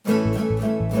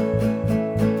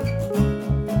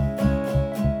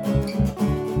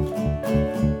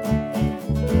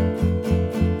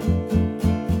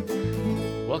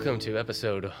to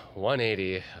episode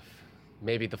 180 of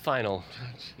maybe the final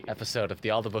episode of the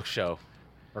All the Books Show,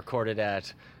 recorded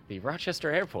at the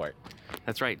Rochester Airport.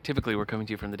 That's right. Typically, we're coming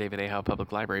to you from the David A. Howe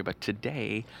Public Library, but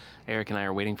today, Eric and I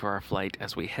are waiting for our flight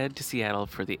as we head to Seattle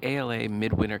for the ALA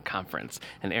Midwinter Conference,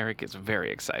 and Eric is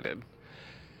very excited.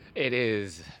 It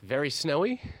is very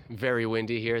snowy, very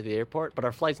windy here at the airport, but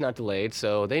our flight's not delayed,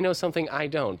 so they know something I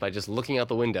don't by just looking out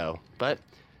the window. But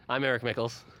I'm Eric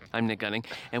Mickles. I'm Nick Gunning,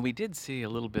 and we did see a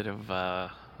little bit of, I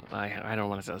don't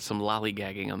want to say, some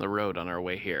lollygagging on the road on our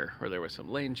way here, where there was some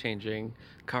lane changing,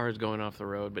 cars going off the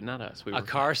road, but not us. A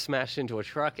car smashed into a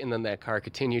truck, and then that car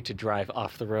continued to drive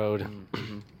off the road.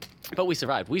 Mm-hmm. But we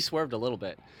survived. We swerved a little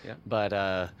bit. Yeah.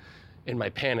 But in my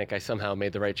panic, I somehow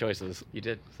made the right choices. You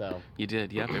did. So You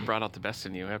did, yep. It brought out the best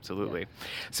in you, absolutely. Yeah.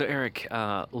 So, Eric,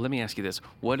 let me ask you this.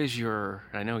 What is your,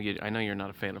 I know you're not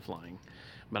a fan of flying,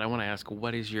 but I want to ask,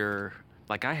 what is your...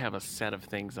 Like, I have a set of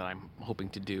things that I'm hoping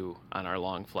to do on our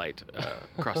long flight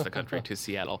across the country to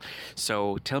Seattle.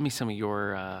 So tell me some of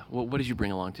your, what did you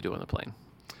bring along to do on the plane?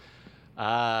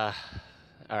 All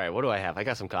right, what do I have? I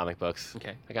got some comic books.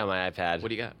 Okay. I got my iPad. What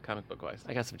do you got, comic book-wise?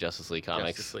 I got some Justice League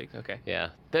comics. Justice League, okay.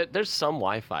 Yeah. There's some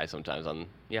Wi-Fi sometimes on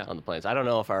the planes. I don't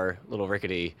know if our little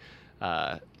rickety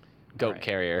goat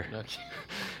carrier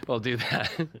will do that.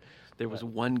 There was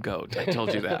one goat, I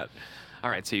told you that. All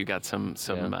right, so you got some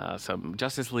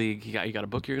Justice League. You got a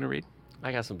book you're gonna read?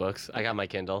 I got some books. I got my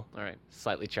Kindle. All right,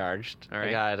 slightly charged. All right.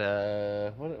 I got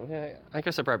I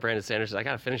guess I brought Brandon Sanderson. I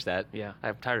gotta finish that. Yeah,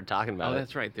 I'm tired of talking about it. Oh,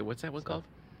 that's right. What's that one called?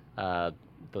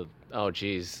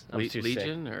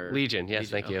 Legion or Legion. Yes,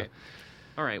 Legion. thank you. Okay.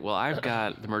 All right. Well, I've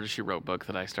got the Murder, She Wrote book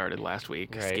that I started last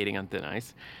week, right. Skating on Thin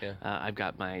Ice. Yeah. I've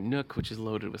got my Nook, which is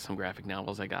loaded with some graphic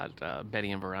novels. I got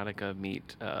Betty and Veronica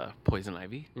meet Poison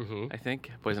Ivy, I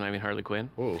think. Poison Ivy and Harley Quinn.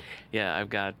 Ooh. Yeah, I've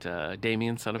got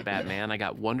Damien, Son of Batman. I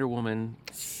got Wonder Woman.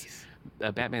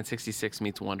 Batman 66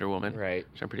 meets Wonder Woman, right?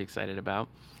 Which I'm pretty excited about.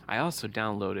 I also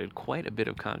downloaded quite a bit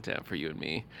of content for you and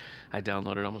me. I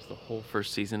downloaded almost the whole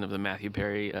first season of the Matthew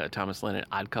Perry, Thomas Lennon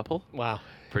Odd Couple. Wow.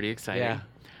 Pretty exciting. Yeah.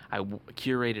 I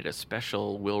curated a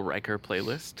special Will Riker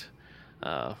playlist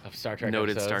of Star Trek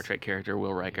noted episodes. Star Trek character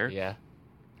Will Riker. Yeah.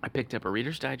 I picked up a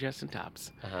Reader's Digest and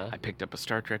Tops. Uh-huh. I picked up a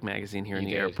Star Trek magazine here in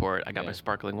the did. airport. I got my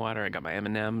sparkling water. I got my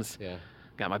M&Ms. Yeah.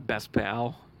 Got my Best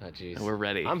Pal. Oh, jeez. And we're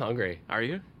ready. I'm hungry. Are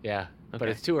you? Yeah. But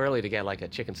Okay. it's too early to get like a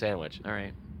chicken sandwich. All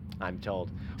right. I'm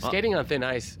told. Skating on thin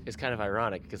ice is kind of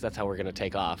ironic because that's how we're going to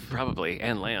take off. Probably,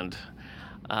 and land.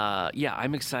 Yeah,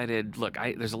 I'm excited. Look,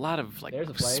 there's a lot of There's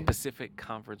a plane. specific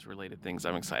conference-related things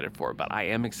I'm excited for, but I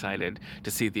am excited to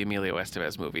see the Emilio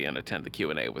Estevez movie and attend the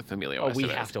Q&A with Emilio Estevez. We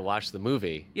have to watch the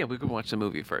movie. Yeah, we can watch the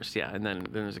movie first, yeah, and then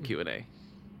there's a Q&A.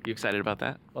 You excited about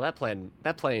that? Well, that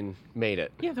plane made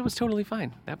it. Yeah, that was totally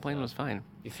fine. That plane was fine.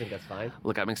 You think that's fine?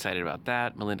 Look, I'm excited about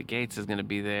that. Melinda Gates is going to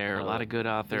be there. A lot of good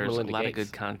authors, a Melinda lot Gates? of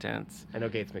good contents. I know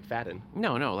Gates McFadden.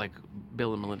 No, like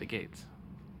Bill and Melinda Gates.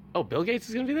 Oh, Bill Gates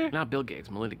is going to be there? Not Bill Gates,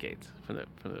 Melinda Gates from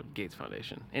the Gates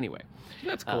Foundation. Anyway,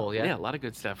 That's cool, yeah. Yeah, a lot of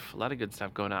good stuff. A lot of good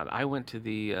stuff going on. I went to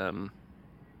the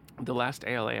last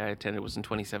ALA I attended was in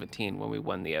 2017 when we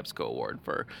won the EBSCO award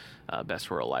for best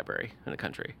rural library in the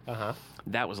country. Uh-huh.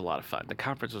 That was a lot of fun. The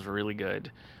conference was really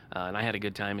good, and I had a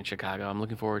good time in Chicago. I'm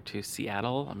looking forward to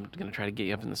Seattle. I'm going to try to get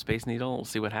you up in the Space Needle. We'll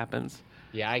see what happens.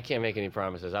 Yeah, I can't make any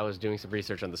promises. I was doing some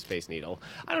research on the Space Needle.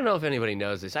 I don't know if anybody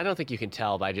knows this. I don't think you can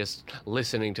tell by just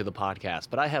listening to the podcast,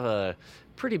 but I have a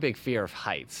pretty big fear of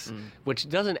heights, which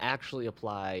doesn't actually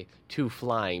apply to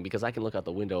flying because I can look out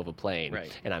the window of a plane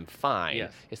and I'm fine.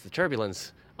 Yes. It's the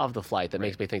turbulence of the flight that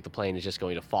makes me think the plane is just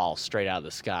going to fall straight out of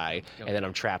the sky and then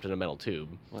I'm trapped in a metal tube.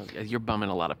 Well, you're bumming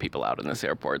a lot of people out in this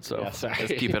airport, so Yeah, sorry.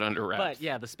 let's keep it under wraps. But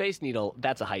yeah, the Space Needle,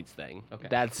 that's a heights thing. Okay.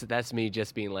 That's me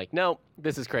just being like, no,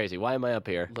 this is crazy. Why am I up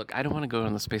here? Look, I don't want to go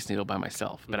on the Space Needle by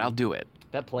myself, but I'll do it.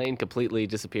 That plane completely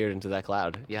disappeared into that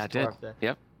cloud. Yeah, it Just tore did. off the-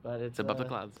 Yep. But It's above the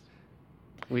clouds.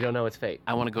 We don't know its fate.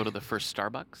 I want to go to the first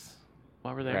Starbucks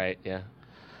while we're there. Right, yeah.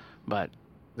 But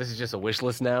This is just a wish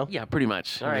list now? yeah, pretty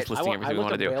much. All I'm right, just listing I everything we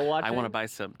looked want to up do. whale watching. I want to buy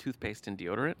some toothpaste and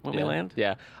deodorant when we Yeah. land.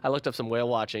 Yeah. I looked up some whale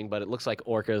watching, but it looks like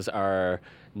orcas are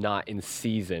not in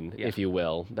season, if you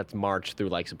will. That's March through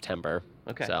like September.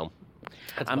 Okay. So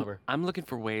that's a bummer. I'm looking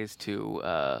for ways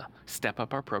to step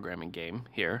up our programming game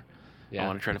here. Yeah. I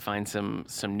want to try to find some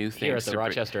new things. Here at the to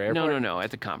Rochester Airport? No,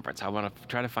 at the conference. I want to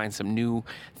try to find some new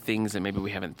things that maybe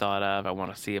we haven't thought of. I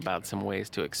want to see about some ways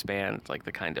to expand, like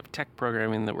the kind of tech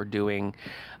programming that we're doing.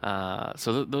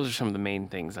 So those are some of the main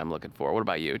things I'm looking for. What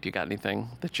about you? Do you got anything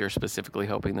that you're specifically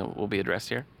hoping that will be addressed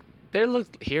here? There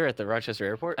looked here at the Rochester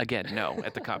Airport. Again, no,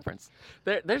 at the conference.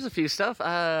 There's a few stuff.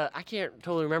 I can't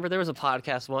totally remember. There was a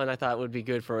podcast one I thought would be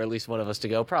good for at least one of us to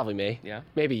go. Probably me. Yeah.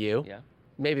 Maybe you. Yeah.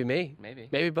 Maybe me. Maybe.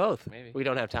 Maybe both. Maybe. We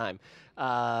don't have time.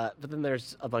 But then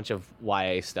there's a bunch of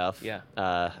YA stuff. Yeah.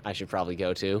 I should probably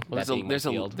go to. Well, that being my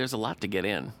field. there's a lot to get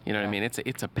in. You know what I Yeah. mean?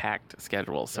 It's a packed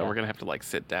schedule, so Yeah. we're gonna have to like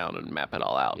sit down and map it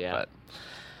all out. Yeah. But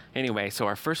anyway, so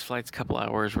our first flight's a couple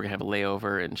hours. We're gonna have a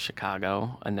layover in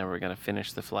Chicago, and then we're gonna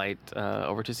finish the flight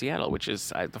over to Seattle, which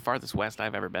is the farthest west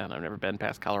I've ever been. I've never been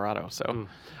past Colorado, so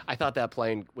I thought that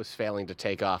plane was failing to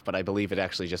take off, but I believe it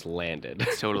actually just landed.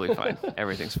 it's totally fine.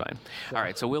 Everything's fine. All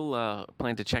right, so we'll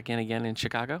plan to check in again in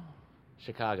Chicago.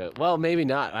 Chicago. Well, maybe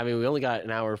not. I mean, we only got an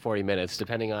hour and 40 minutes,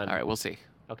 depending on. All right, we'll see.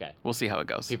 Okay. We'll see how it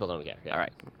goes. People don't care. Yeah. All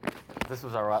right. This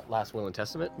was our last will and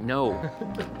testament. No.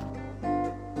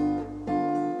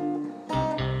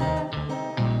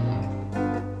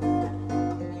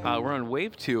 We're on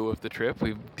wave 2 of the trip.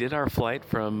 We did our flight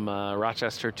from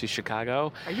Rochester to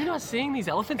Chicago. Are you not seeing these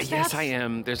elephant stats? Yes, I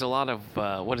am. There's a lot of,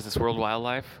 what is this, World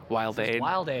Wildlife? Wild This is Aid?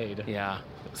 Wild Aid. Yeah.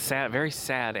 Sad, very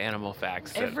sad animal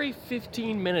facts. that- Every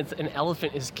 15 minutes, an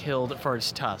elephant is killed for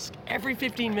its tusk. Every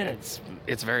 15 minutes.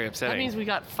 It's very upsetting. That means we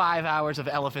got 5 hours of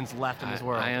elephants left in this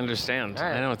world. I understand. All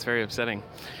right. I know, it's very upsetting.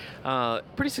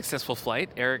 Pretty successful flight.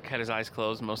 Eric had his eyes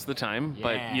closed most of the time,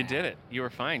 but you Yeah. did it. You were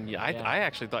fine. I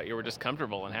actually thought you were just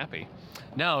comfortable and happy.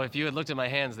 No, if you had looked at my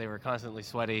hands, they were constantly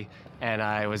sweaty, and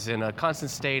I was in a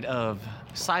constant state of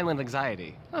silent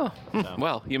anxiety. Oh,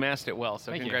 well, you masked it well,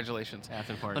 so Thank you. congratulations. That's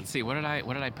important. Let's see, what did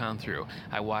I pound through?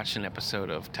 I watched an episode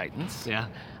of Titans. Yeah.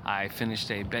 I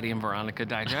finished a Betty and Veronica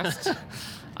digest.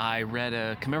 I read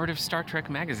a commemorative Star Trek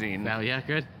magazine. Now, yeah,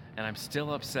 good. And I'm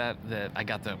still upset that I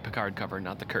got the Picard cover,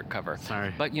 not the Kirk cover.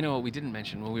 Sorry. But you know what we didn't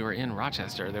mention? When we were in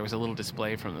Rochester, there was a little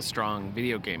display from the Strong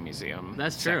Video Game Museum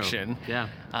That's true. section.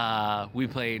 Yeah. We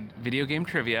played video game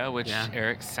trivia, which Yeah.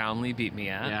 Eric soundly beat me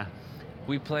at. Yeah.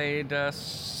 We played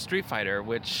Street Fighter,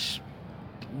 which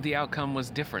the outcome was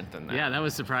different than that. Yeah, that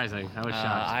was surprising. I was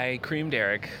shocked. I creamed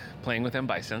Eric playing with M.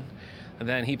 Bison. And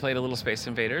then he played a little Space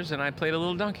Invaders, and I played a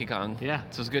little Donkey Kong. Yeah.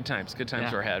 So it was good times. Good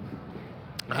times Yeah. were had.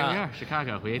 Here we are,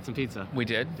 Chicago. We ate some pizza. We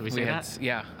did. Did we say had, that?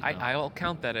 Yeah. I'll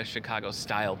count that as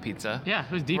Chicago-style pizza. Yeah,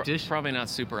 it was deep dish. Probably not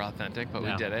super authentic, but we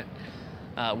No. did it.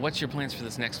 What's your plans for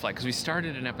this next flight? Because we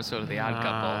started an episode of The Odd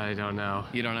Couple. I don't know.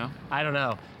 You don't know? I don't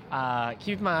know.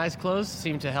 Keeping my eyes closed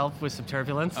seemed to help with some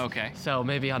turbulence. Okay. So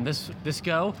maybe on this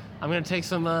go, I'm gonna take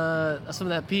some of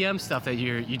that PM stuff that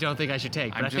you don't think I should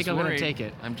take, but I think I'm gonna take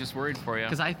it I'm just worried for you.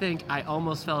 because I think I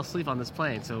almost fell asleep on this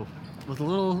plane. So with a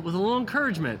little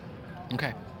encouragement,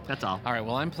 Okay. that's all. All right.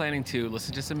 Well, I'm planning to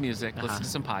listen to some music, listen to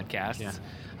some podcasts. Yeah.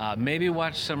 Maybe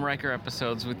watch some Riker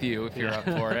episodes with you if you're up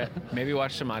for it. Maybe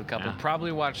watch some Odd Couple. Yeah.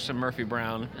 Probably watch some Murphy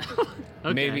Brown.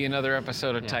 Okay. Maybe another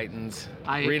episode of Titans.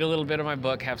 Read a little bit of my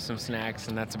book, have some snacks,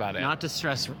 and that's about it. Not to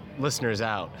stress listeners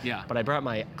out, Yeah. but I brought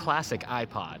my classic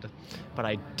iPod, but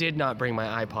I did not bring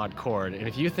my iPod cord. And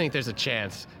if you think there's a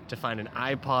chance to find an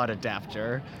iPod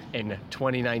adapter in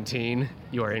 2019,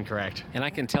 you are incorrect. And I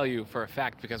can tell you for a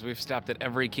fact because we've stopped at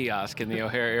every kiosk in the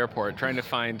O'Hare Airport trying to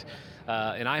find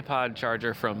an iPod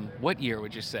charger from what year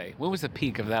would you say? What was the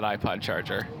peak of that iPod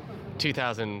charger?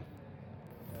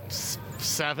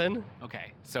 2007?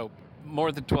 Okay, so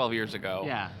more than 12 years ago.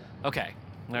 Yeah. Okay.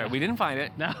 All right, we didn't find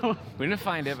it. No. We didn't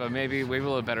find it, but maybe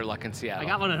we'll have better luck in Seattle. I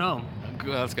got one at home.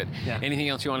 Well, that's good. Yeah. Anything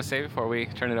else you want to say before we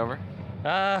turn it over?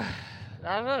 I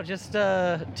don't know. Just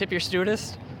tip your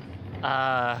stewardess.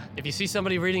 If you see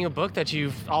somebody reading a book that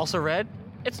you've also read,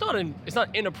 it's not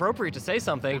inappropriate to say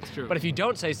something. That's true. But if you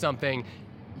don't say something,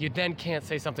 you then can't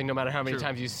say something no matter how many True.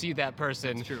 times you see that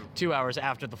person That's true. 2 hours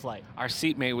after the flight. Our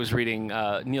seatmate was reading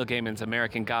Neil Gaiman's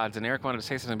American Gods, and Eric wanted to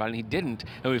say something about it, and he didn't.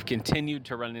 And we've continued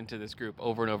to run into this group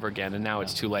over and over again, and now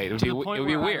it's too late. It would To be, the point it would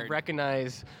be where weird. I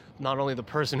recognize not only the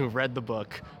person who read the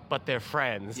book, but their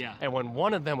friends. Yeah. And when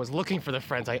one of them was looking for their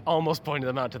friends, I almost pointed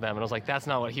them out to them, and I was like, "That's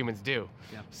not what humans do."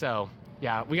 Yeah. So,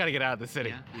 yeah, we got to get out of the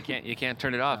city. You can't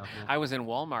turn it off. No, yeah. I was in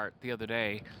Walmart the other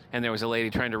day, and there was a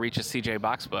lady trying to reach a CJ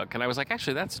Box book, and I was like,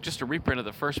 actually, that's just a reprint of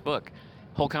the first book.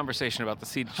 Whole conversation about the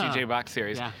CJ Box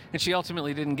series, Yeah. and she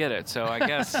ultimately didn't get it. So I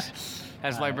guess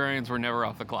as librarians, we're never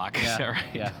off the clock. Is that right?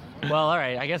 Yeah. Well, all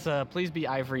right. I guess please be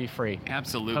ivory free.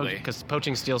 Absolutely. Because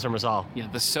poaching steals from us all. Yeah,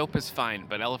 the soap is fine,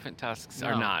 but elephant tusks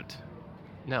are No. not.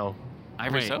 No.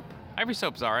 Ivory Wait. soap? Ivory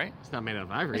soap's all right. It's not made out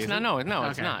of ivory. It's is not. it? No,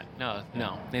 it's Okay. not. No.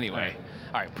 Anyway, Right.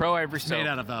 all right. Pro ivory It's soap. made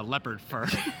out of leopard fur.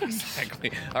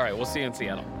 Exactly. All right. We'll see you in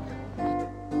Seattle.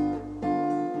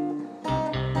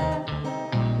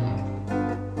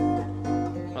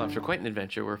 Well, after quite an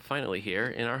adventure, we're finally here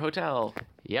in our hotel.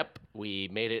 Yep. We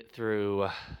made it through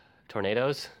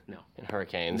tornadoes No. and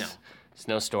hurricanes, No.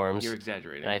 snowstorms. You're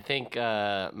exaggerating. And I think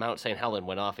Mount St. Helen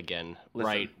went off again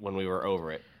right when we were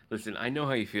over it. Listen, I know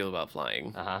how you feel about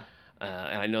flying.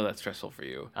 And I know that's stressful for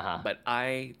you. But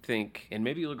I think, and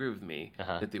maybe you'll agree with me,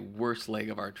 that the worst leg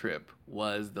of our trip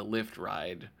was the lift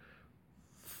ride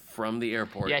from the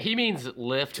airport. Yeah, he means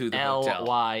lift to the hotel.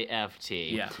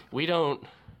 Lyft. Yeah. We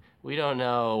don't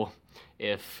know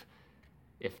if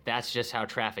that's just how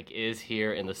traffic is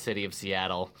here in the city of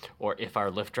Seattle, or if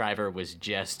our Lyft driver was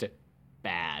just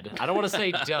bad. I don't want to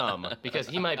say dumb, because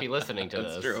he might be listening to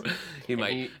this. That's true. He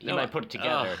might. He might put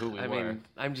together who we were. mean,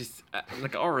 I'm just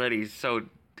like already so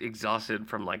exhausted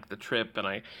from like the trip, and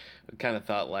I kind of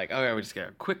thought like, okay, we just get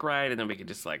a quick ride, and then we could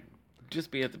just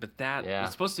be at the. But that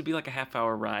was supposed to be like a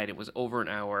half-hour ride. It was over an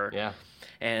hour. Yeah.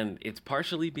 And it's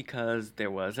partially because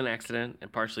there was an accident,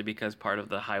 and partially because part of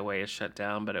the highway is shut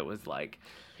down. But it was like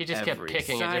he just kept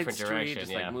picking a side different street, direction.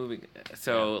 just Yeah. like moving.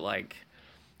 So like.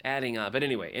 Adding up, but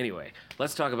anyway,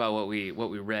 let's talk about what we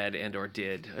read and or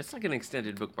did. It's like an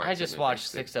extended bookmark. I just watched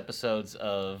 6 episodes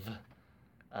of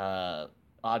Odd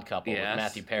Couple with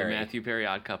Matthew Perry. The Matthew Perry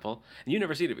Odd Couple. And you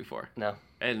never seen it before. No.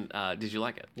 And did you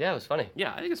like it? Yeah, it was funny.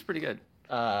 Yeah, I think it's pretty good.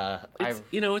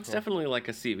 It's definitely like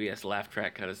a CBS laugh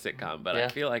track kind of sitcom, but I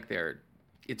feel like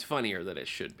it's funnier than it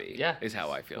should be. Yeah, is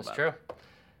how I feel. That's about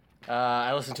true.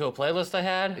 I listened to a playlist I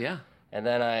had. Yeah. And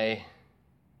then I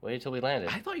waited till we landed.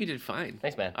 I thought you did fine.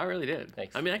 Thanks, man. I really did.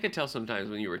 Thanks. I mean, I could tell sometimes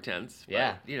when you were tense.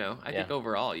 But, Yeah. I think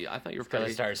overall, I thought you were Because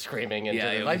pretty. I started screaming and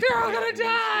Yeah, like, they're all gonna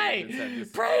die!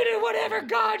 Pray to whatever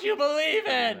God you believe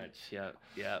in! Yeah.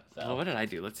 So. Well, what did I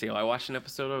do? Let's see. I watched an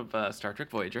episode of Star Trek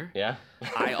Voyager. Yeah.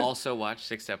 I also watched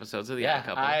 6 episodes of The Odd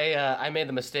Couple. I made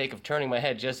the mistake of turning my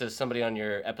head just as somebody on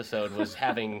your episode was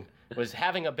having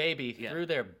a baby through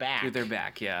their back. Through their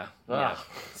back, yeah. Ugh.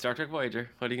 Star Trek Voyager.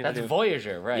 What are you gonna do? That's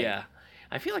Voyager, right? Yeah.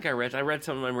 I feel like I read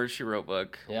some of my Murder, She Wrote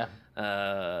book. Yeah.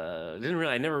 I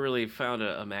never really found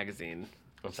a magazine.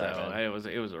 I'm sorry, man.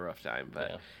 It was a rough time.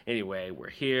 But anyway, we're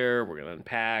here. We're gonna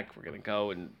unpack. We're gonna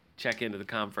go and check into the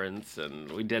conference, and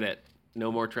we did it.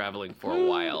 No more traveling for a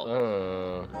while.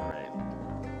 All right.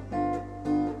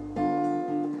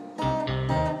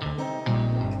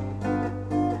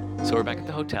 So we're back at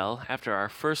the hotel after our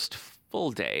first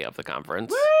full day of the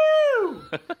conference. Woo!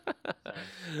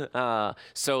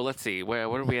 So let's see. Where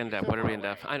did we end up?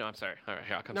 I know. I'm sorry. All right,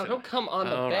 here I'll come. No, sit don't come on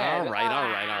the down. bed. All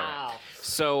right.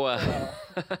 So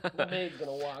The maid's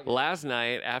gonna walk in. last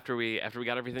night, after we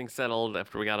got everything settled,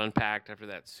 after we got unpacked, after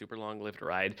that super long lift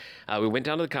ride, we went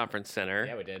down to the conference center.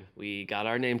 Yeah, we did. We got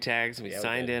our name tags. We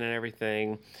signed in and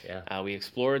everything. Yeah. We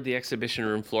explored the exhibition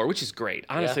room floor, which is great.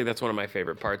 Honestly, that's one of my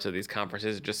favorite parts of these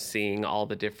conferences, just seeing all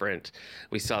the different.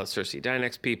 We saw the Cersei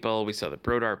Dynex people. We saw the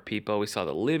Brodart people. We saw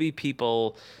the Libby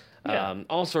people.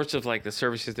 All sorts of like the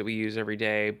services that we use every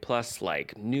day, plus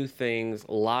like new things,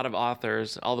 a lot of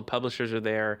authors, all the publishers are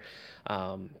there.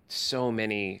 So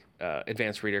many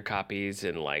advanced reader copies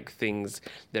and like things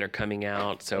that are coming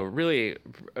out. So really,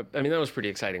 I mean, that was pretty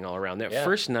exciting all around. That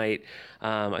first night,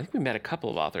 I think we met a couple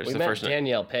of authors. We the met first night.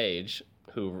 Danielle Page,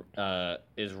 who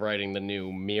is writing the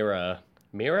new Mira.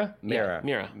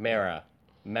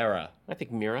 I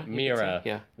think Mira. Mira.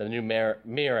 Yeah. The new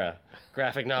Mira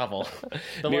graphic novel.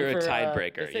 The Mira one for,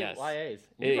 Tidebreaker, they say yes. YAs.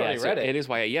 You probably read it. It is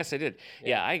YA. Yes, I did.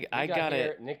 Yeah, I got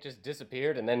here, it. Nick just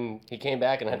disappeared, and then he came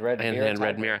back and had read And Mira. then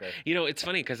read Tidebreaker. Mira. You know, it's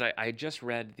funny because I just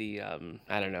read the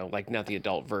I don't know, like not the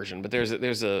adult version, but there's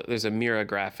a Mira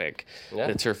graphic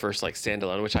that's her first like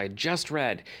standalone, which I just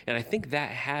read, and I think that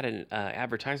had an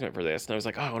advertisement for this, and I was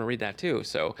like, oh, I want to read that too.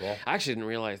 So I actually didn't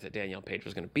realize that Danielle Page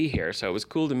was going to be here, so it was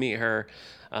cool to meet her.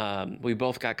 We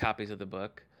both got copies of the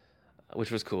book,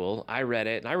 which was cool. I read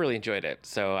it and I really enjoyed it,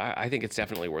 so I think it's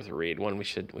definitely worth a read. One we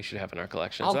should have in our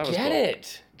collection. I'll so that was get cool.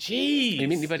 it. Jeez. Did you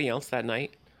meet anybody else that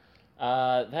night?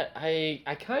 That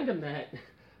I kind of met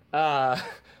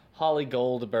Holly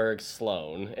Goldberg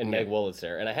Sloan and Meg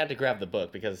Wolitzer, and I had to grab the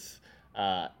book because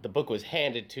the book was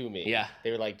handed to me. Yeah.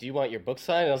 They were like, "Do you want your book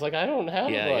signed?" And I was like, "I don't have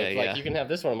a book. Like, you can have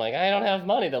this one." I'm like, "I don't have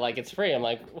money." They're like, "It's free." I'm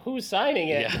like, "Who's signing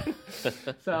it?" Yeah.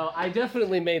 So I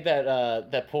definitely made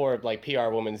that poor like PR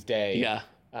woman's day. Yeah.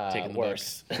 Taking the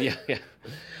worse. Yeah.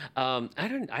 I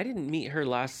didn't meet her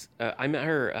last. I met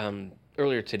her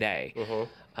earlier today.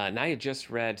 And I had just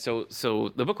read. So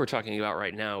the book we're talking about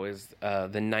right now is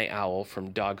The Night Owl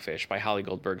from Dogfish by Holly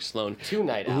Goldberg Sloan. Two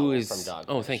Night Owls from Dogfish.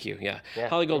 Oh, thank you. Yeah. Yeah,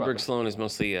 Holly you're Goldberg welcome. Sloan is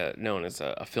mostly known as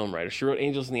a film writer. She wrote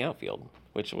Angels in the Outfield.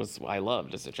 which I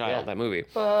loved as a child. Yeah. That movie.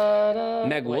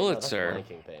 Meg Wolitzer.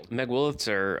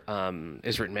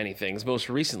 Has written many things. Most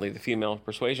recently, The Female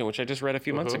Persuasion, which I just read a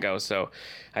few months ago. So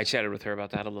I chatted with her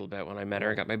about that a little bit when I met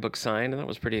her. I got my book signed, and that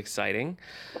was pretty exciting.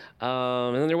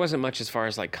 And then there wasn't much as far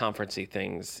as like conferencey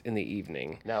things in the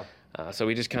evening. No. So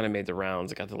we just kind of made the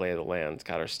rounds, got the lay of the land,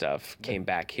 got our stuff, came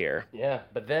back here. Yeah,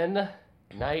 but then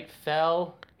night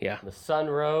fell. Yeah. The sun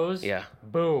rose. Yeah.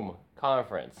 Boom.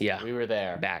 Conference. Yeah. We were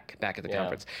there. Back at the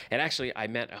conference. And actually, I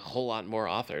met a whole lot more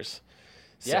authors.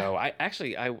 So Yeah.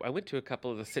 I went to a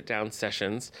couple of the sit-down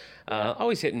sessions.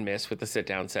 Always hit and miss with the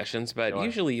sit-down sessions, but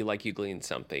usually you glean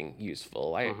something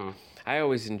useful. I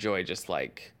always enjoy just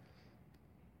like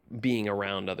being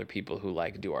around other people who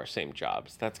like do our same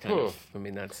jobs. That's kind of, I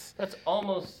mean, that's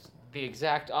almost the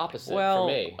exact opposite well,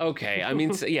 for me. okay. I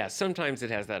mean, yeah, sometimes it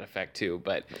has that effect too,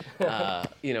 but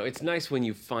it's nice when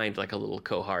you find like a little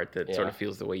cohort that sort of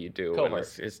feels the way you do and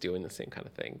is doing the same kind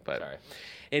of thing. But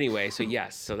anyway, so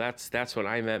yes, so that's when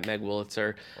I met Meg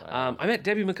Wolitzer. Wow. I met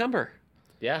Debbie McCumber.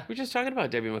 Yeah. We were just talking about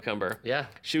Debbie McCumber. Yeah.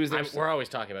 She was there. We're always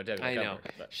talking about Debbie McCumber. I know.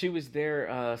 But. She was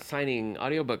there signing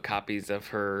audiobook copies of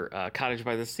her Cottage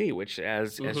by the Sea, which,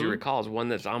 as you recall, is one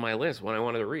that's on my list, one I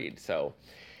wanted to read. So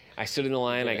I stood in the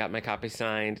line. I got my copy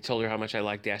signed, told her how much I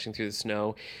liked Dashing Through the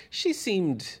Snow. She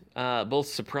seemed both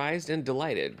surprised and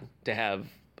delighted to have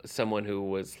someone who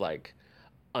was like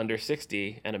under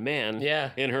 60 and a man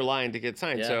in her line to get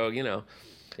signed. Yeah. So,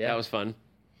 that was fun.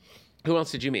 Who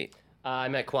else did you meet? I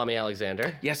met Kwame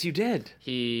Alexander. Yes, you did.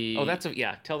 He. Oh,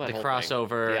 tell that the whole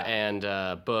crossover thing.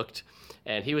 and booked,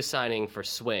 and he was signing for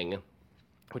Swing,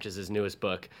 which is his newest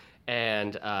book.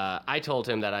 And I told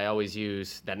him that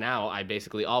now I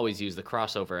basically always use the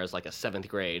crossover as like a 7th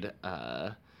grade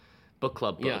book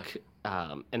club book,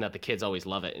 and that the kids always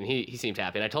love it. And he seemed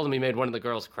happy. And I told him he made one of the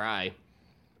girls cry.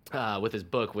 With his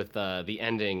book, with the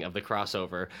ending of the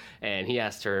crossover, and he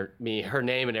asked me her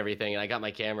name and everything, and I got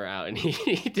my camera out, and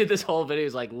he did this whole video.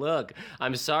 He's like, "Look,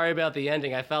 I'm sorry about the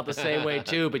ending. I felt the same way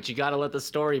too, but you got to let the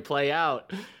story play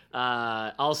out.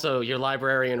 Also, your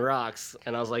librarian rocks."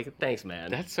 And I was like, "Thanks,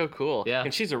 man." That's so cool. Yeah,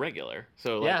 and she's a regular,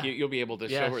 so you'll be able to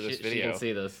show her this video. She can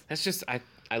see this. That's just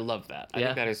I love that. I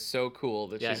think that is so cool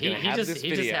that she's gonna have this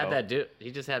video.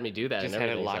 He just had me do that. Just and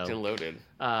had it locked and loaded.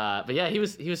 But yeah, he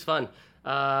was fun.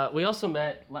 We also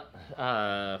met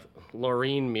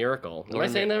Laureen Miracle. Am I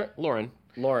saying that?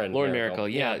 Lauren Miracle.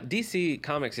 Yeah. DC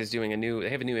Comics is doing they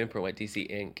have a new imprint at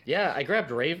DC Inc. Yeah, I grabbed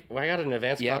Raven. I got an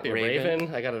advanced copy of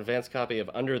Raven. I got an advanced copy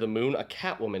of Under the Moon, a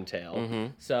Catwoman tale. Mm-hmm.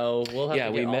 So we'll have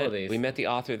to get all of these. We met the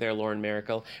author there, Lauren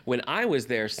Miracle. When I was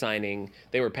there signing,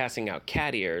 they were passing out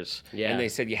cat ears. Yeah. And they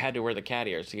said you had to wear the cat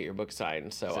ears to get your book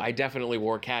signed. So I definitely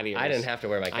wore cat ears. I didn't have to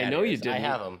wear my cat ears. I know you didn't. I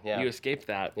have them. Yeah. You escaped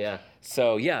that. Yeah.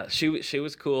 So yeah, she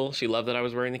was cool. She loved that I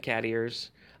was wearing the cat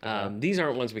ears. These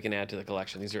aren't ones we can add to the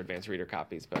collection. These are advanced reader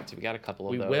copies, but so we got a couple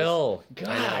of those. We will.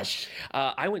 Gosh.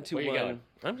 I went to one. Where you going?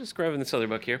 I'm just grabbing this other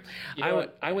book here.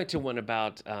 I went to one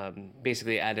about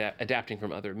basically adapting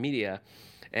from other media,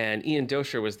 and Ian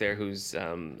Dosher was there. Who's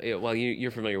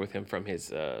you're familiar with him from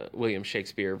his William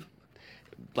Shakespeare.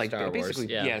 Like Star basically,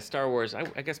 Wars, Star Wars.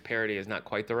 I guess parody is not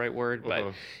quite the right word,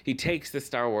 but he takes the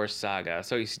Star Wars saga.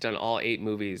 So he's done all 8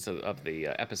 movies of the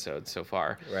episodes so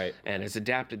far, right? And has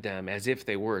adapted them as if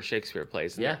they were Shakespeare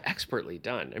plays. And they're expertly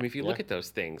done. I mean, if you look at those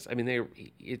things, I mean,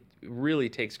 it really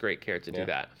takes great care to do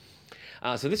that.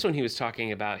 So this one, he was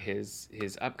talking about his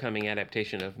upcoming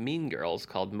adaptation of Mean Girls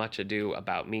called Much Ado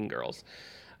About Mean Girls.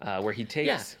 Where he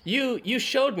takes... Yeah, you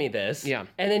showed me this, and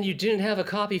then you didn't have a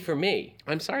copy for me.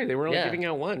 I'm sorry, they were only giving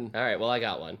out one. All right, well, I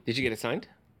got one. Did you get it signed?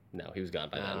 No, he was gone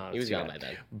by then. He was gone by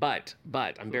then. But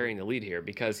I'm burying the lead here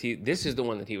because this is the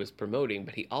one that he was promoting,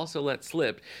 but he also let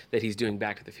slip that he's doing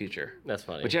Back to the Future. That's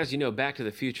funny. Which, as you know, Back to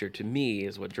the Future to me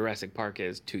is what Jurassic Park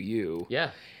is to you.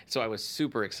 Yeah. So I was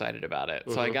super excited about it.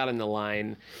 So I got in the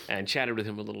line and chatted with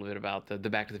him a little bit about the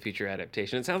Back to the Future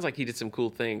adaptation. It sounds like he did some cool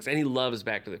things, and he loves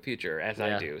Back to the Future, as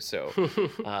I do. So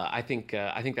I think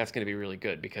that's going to be really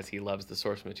good because he loves the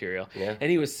source material. Yeah. And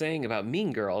he was saying about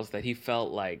Mean Girls that he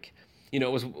felt like, it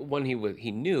was one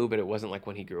he knew, but it wasn't like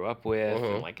one he grew up with.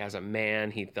 And like as a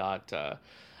man, he thought,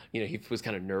 he was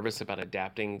kind of nervous about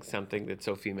adapting something that's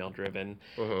so female-driven.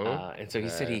 And so he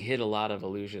said he hid a lot of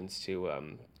allusions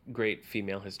to great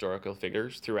female historical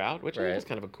figures throughout, which I think is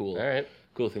kind of a cool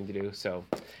thing to do. So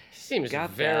seems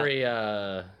very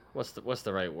what's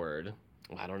the right word?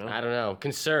 I don't know.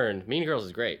 Concerned. Mean Girls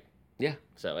is great. Yeah.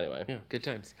 So anyway. Yeah. Good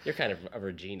times. You're kind of a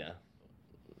Regina.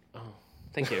 Oh.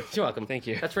 Thank you. You're welcome. Thank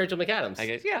you. That's Rachel McAdams. I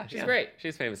guess. Yeah, she's great.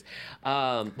 She's famous.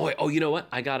 You know what?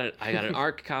 I got an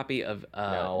ARC copy of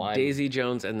Daisy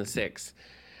Jones and the Six.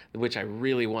 which I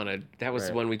really wanted. That was Right.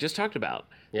 the one we just talked about.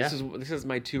 Yeah. This is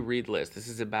my to read list. This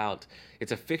is about,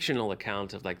 it's a fictional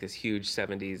account of like this huge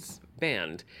 70s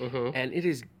band. And it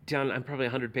is done, I'm probably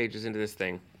 100 pages into this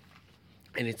thing.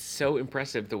 And it's so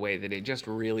impressive the way that it just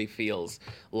really feels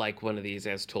like one of these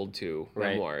as told to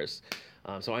Right. memoirs.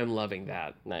 So I'm loving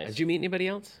that. Nice. Did you meet anybody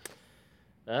else?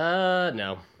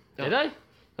 No. Did I?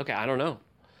 Okay, I don't know.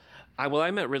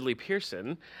 I met Ridley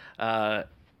Pearson.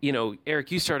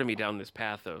 Eric, you started me down this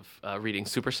path of reading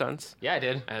Super Sons, Yeah, I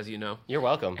did. as you know. You're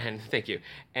welcome. And thank you.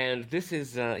 And this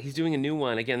is, he's doing a new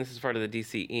one. Again, this is part of the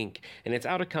DC Inc. And it's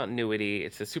out of continuity.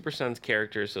 It's the Super Sons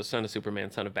characters, so son of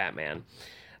Superman, son of Batman,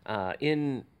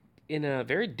 in a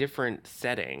very different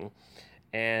setting.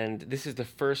 And this is the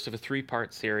first of a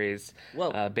 3-part series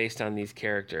Whoa. based on these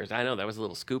characters. I know, that was a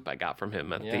little scoop I got from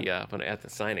him at the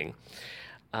signing.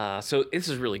 So this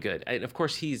is really good. And of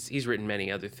course, he's written many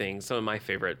other things. Some of my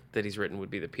favorite that he's written would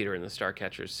be the Peter and the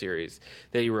Starcatchers series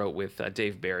that he wrote with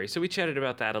Dave Barry. So we chatted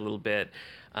about that a little bit.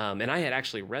 And I had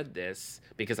actually read this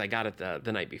because I got it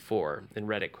the night before and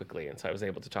read it quickly. And so I was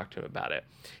able to talk to him about it.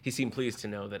 He seemed pleased to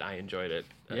know that I enjoyed it,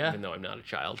 even though I'm not a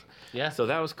child. Yeah. So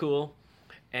that was cool.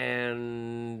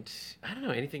 And I don't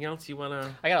know, anything else you want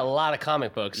to... I got a lot of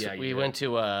comic books. Yeah, you we did. went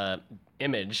to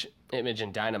Image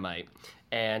and Dynamite,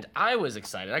 and I was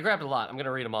excited. I grabbed a lot. I'm going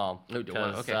to read them all. Oh, do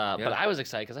one. 'cause, Okay, yeah. But I was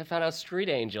excited because I found out Street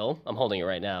Angel, I'm holding it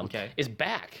right now, Okay. is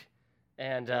back.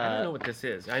 And I don't know what this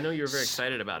is. I know you're very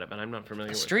excited about it, but I'm not familiar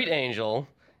with it. Street Angel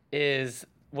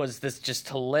was this just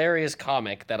hilarious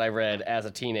comic that I read as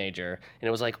a teenager, and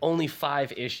it was like only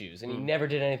 5 issues, and he never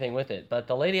did anything with it. But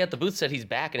the lady at the booth said he's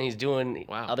back and he's doing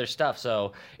Wow. other stuff,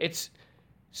 so it's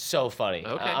so funny.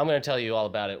 Okay. I'm going to tell you all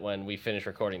about it when we finish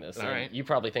recording this. All and right. You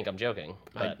probably think I'm joking.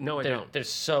 But no, I don't.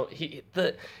 There's he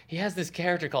has this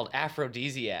character called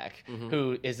Aphrodisiac,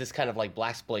 who is this kind of like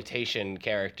blaxploitation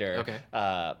character.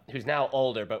 Okay. Who's now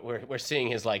older, but we're seeing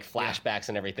his like flashbacks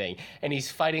and everything, and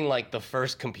he's fighting like the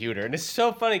first computer, and it's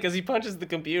so funny because he punches the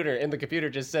computer, and the computer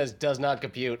just says "does not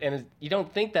compute," and you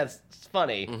don't think that's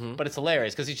funny, but it's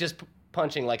hilarious because he's just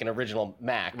punching like an original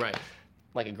Mac. Right.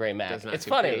 Like a gray Mac. Does not It's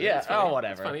compute. funny, yeah. It's funny. Oh,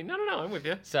 whatever. It's funny. No, I'm with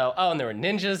you. So, and there were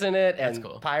ninjas in it, and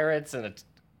cool. pirates, and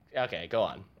okay, go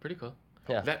on. Pretty cool.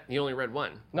 Yeah. That you only read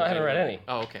one. No, I haven't read any.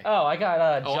 Oh, okay. Oh, I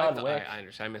got Oh, John Wick. I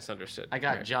understand. I misunderstood. I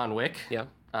got Right. John Wick.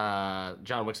 Yeah.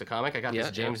 John Wick's a comic. I got Yeah,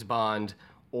 this James Bond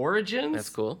Origins. That's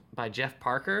cool. By Jeff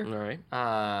Parker. All right.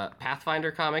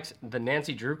 Pathfinder comics, the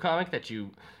Nancy Drew comic that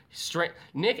you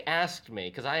Nick asked me,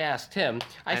 because I asked him,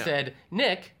 I said,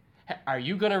 Nick, are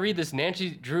you going to read this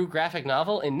Nancy Drew graphic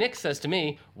novel? And Nick says to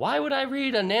me, why would I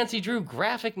read a Nancy Drew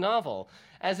graphic novel?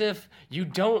 As if you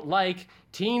don't like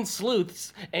teen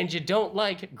sleuths and you don't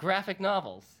like graphic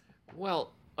novels.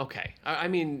 Well, okay. I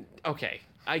mean, okay.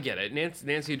 I get it.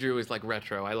 Nancy Drew is like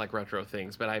retro. I like retro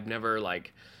things, but I've never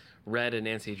like read a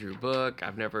Nancy Drew book.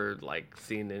 I've never like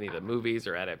seen any of the movies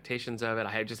or adaptations of it.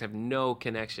 I just have no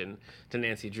connection to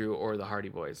Nancy Drew or the Hardy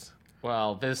Boys.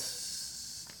 Well, this...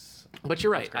 But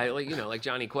you're right. I like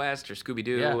Johnny Quest or Scooby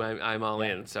Doo. Yeah. I'm all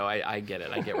in. So I get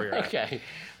it. I get where you're at. Okay.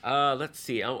 Let's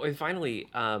see. Oh, and finally,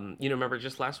 remember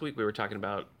just last week we were talking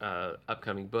about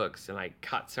upcoming books, and I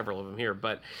caught several of them here.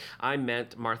 But I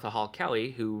met Martha Hall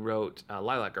Kelly, who wrote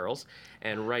Lilac Girls,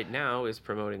 and right now is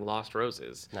promoting Lost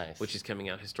Roses, Nice. which is coming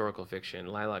out historical fiction.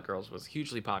 Lilac Girls was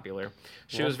hugely popular.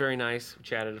 She was very nice. We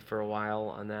chatted for a while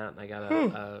on that. I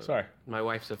got Sorry. My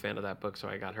wife's a fan of that book, so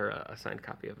I got her a signed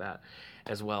copy of that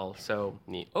as well. So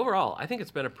Neat. overall, I think it's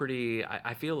been a pretty.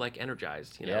 I feel like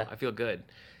energized. Yeah. I feel good.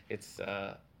 It's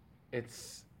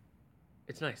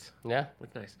nice. Yeah.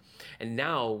 It's nice. And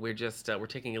now we're just we're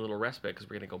taking a little respite because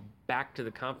we're going to go back to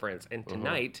the conference. And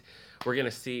tonight we're going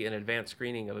to see an advanced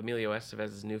screening of Emilio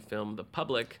Estevez's new film, The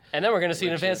Public. And then we're going to see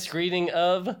an Which advanced is- screening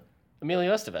of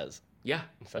Emilio Estevez. Yeah,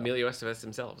 Emilio Estevez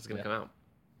himself is going to come out.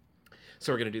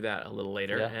 So we're going to do that a little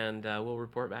later, Yeah. and we'll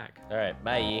report back. All right.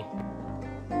 Bye.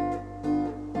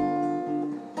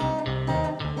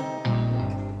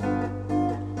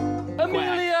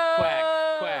 Emilio!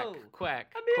 Quack.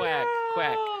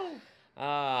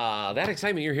 That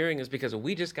excitement you're hearing is because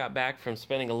we just got back from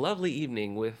spending a lovely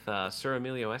evening with Sir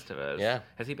Emilio Estevez. Yeah.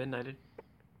 Has he been knighted?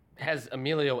 Has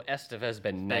Emilio Estevez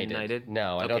been knighted? knighted?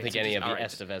 No, I don't Okay, think so any just- of the all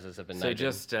right. Estevezes have been So knighted.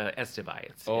 just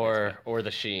Estevez. or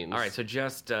the Sheens. All right, so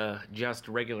just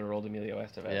regular old Emilio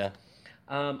Estevez. Yeah.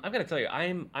 I'm gonna tell you, I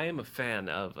am a fan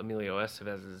of Emilio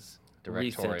Estevez's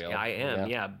Directorial. recent. I am,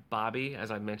 Yeah. yeah. Bobby,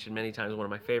 as I've mentioned many times, one of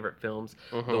my favorite films.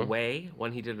 The Way,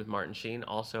 one he did with Martin Sheen,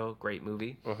 also great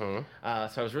movie. So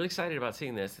I was really excited about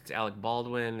seeing this. It's Alec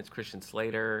Baldwin, it's Christian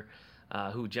Slater,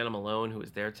 Jenna Malone, who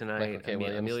was there tonight. Michael K.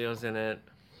 Williams. Emilio's in it.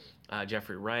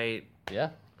 Jeffrey Wright. Yeah.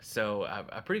 So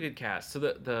a pretty good cast. So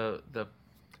the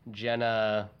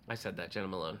Jenna. I said that, Jenna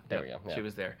Malone. There we go, yeah. She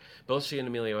was there. Both she and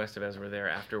Emilio Estevez were there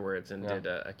afterwards and did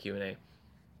a Q&A.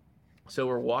 So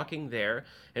we're walking there,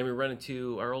 and we run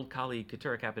into our old colleague,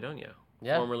 Katura Capodogno,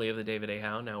 formerly of the David A.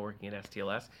 Howe, now working at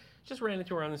STLS. Just ran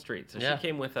into her on the street. So she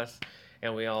came with us,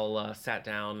 and we all sat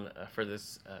down for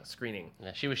this screening.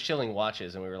 Yeah, she was shilling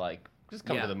watches, and we were like, just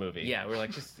come to the movie. Yeah, we were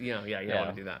like, just, you don't want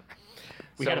to do that.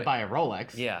 We had to buy a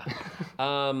Rolex. Yeah.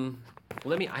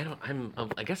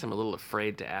 I guess I'm a little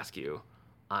afraid to ask you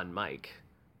on mic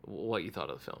what you thought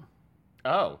of the film.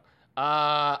 Oh.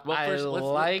 First, I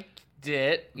liked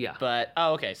it. Yeah. But,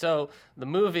 okay. So the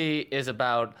movie is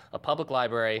about a public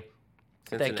library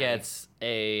that gets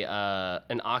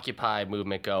an Occupy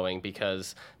movement going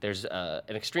because there's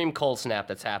an extreme cold snap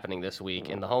that's happening this week,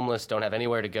 and the homeless don't have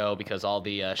anywhere to go because all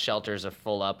the shelters are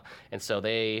full up. And so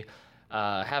they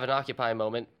have an Occupy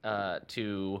moment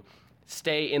to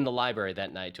stay in the library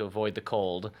that night to avoid the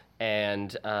cold.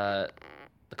 And the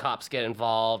cops get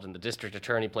involved, and the district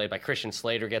attorney, played by Christian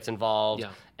Slater, gets involved.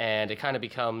 Yeah. And it kind of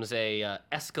becomes a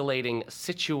escalating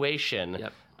situation.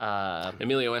 Yep.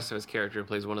 Emilio Estevez's character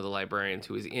plays one of the librarians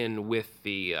who is in with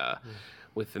the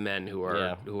men who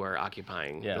are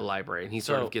occupying the library, and he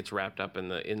sort of gets wrapped up in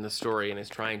the story and is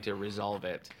trying to resolve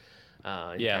it.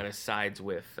 And kind of sides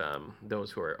with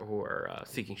those who are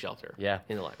seeking shelter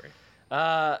in the library.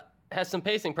 Has some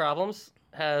pacing problems.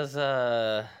 Has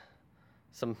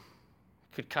some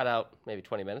could cut out maybe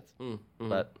 20 minutes,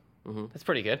 but it's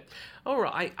pretty good.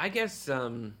 Overall, I guess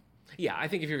I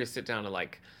think if you're gonna sit down and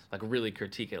like really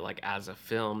critique it like as a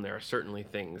film, there are certainly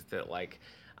things that like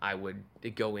I would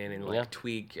go in and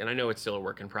tweak, and I know it's still a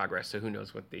work in progress, so who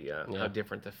knows what the how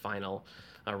different the final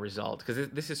result, because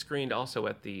this is screened also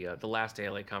at the last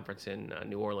ALA conference in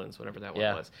New Orleans, whatever that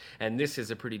one was, and this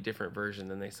is a pretty different version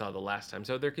than they saw the last time,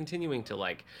 so they're continuing to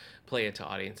like play it to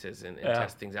audiences and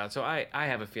test things out. So I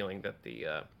have a feeling that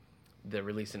the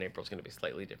release in April is going to be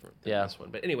slightly different than this one.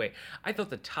 But anyway, I thought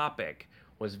the topic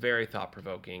was very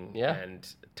thought-provoking and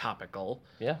topical.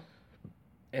 Yeah.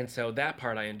 And so that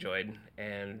part I enjoyed,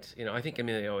 and I think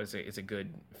Emilio is a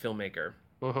good filmmaker.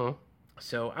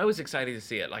 So I was excited to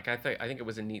see it. Like I think it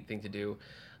was a neat thing to do.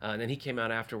 And then he came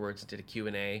out afterwards and did a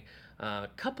Q&A. A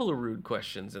couple of rude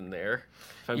questions in there,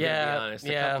 if I'm going to be honest.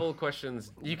 A couple of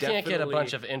questions. You can't get a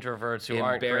bunch of introverts who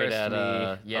aren't great at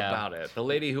about it. The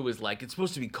lady who was like, "It's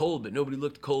supposed to be cold, but nobody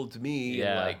looked cold to me."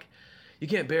 Yeah. And like, you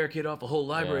can't barricade off a whole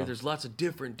library. There's lots of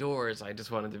different doors. I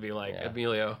just wanted to be like,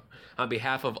 Emilio, on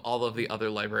behalf of all of the other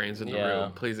librarians in the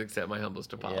room, please accept my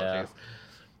humblest apologies.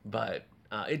 But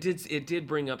it did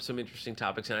bring up some interesting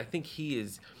topics, and I think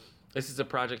this is a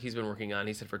project he's been working on,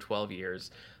 he said, for 12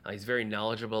 years. He's very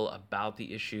knowledgeable about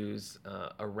the issues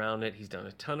around it. He's done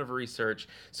a ton of research.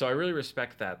 So I really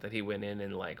respect that he went in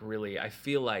and like really, I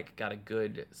feel like, got a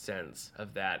good sense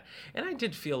of that. And I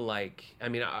did feel like, I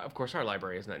mean, of course, our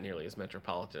library is not nearly as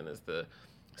metropolitan as the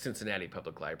Cincinnati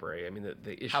Public Library. I mean,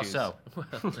 the issues... How so?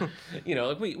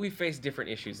 Well, we face different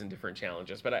issues and different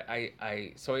challenges, but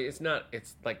so it's not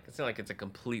like it's a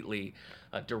completely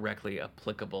directly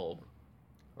applicable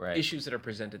issues that are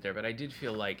presented there, but I did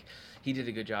feel like he did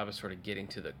a good job of sort of getting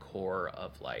to the core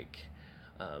of like,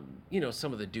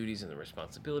 some of the duties and the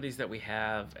responsibilities that we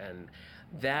have, and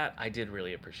that I did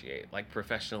really appreciate, like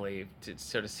professionally, to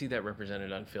sort of see that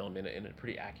represented on film in a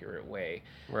pretty accurate way.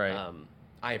 Right.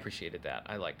 I appreciated that.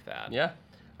 I liked that. Yeah.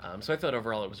 So I thought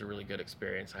overall it was a really good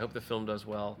experience. I hope the film does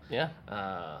well. Yeah.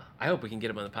 I hope we can get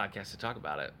him on the podcast to talk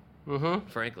about it.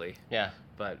 Frankly. Yeah.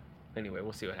 But anyway,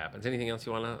 we'll see what happens. Anything else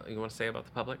you wanna say about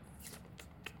the public?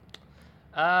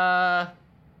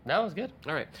 No, it was good.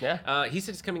 All right. Yeah. He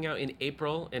said it's coming out in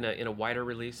April in a wider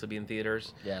release. It'll be in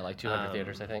theaters. Yeah, like 200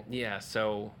 theaters, I think. Yeah,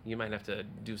 so you might have to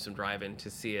do some drive-in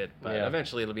to see it, but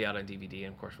eventually it'll be out on DVD,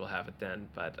 and of course we'll have it then.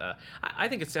 But I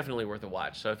think it's definitely worth a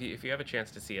watch. So if you have a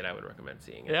chance to see it, I would recommend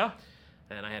seeing it. Yeah.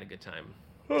 And I had a good time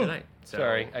tonight. So,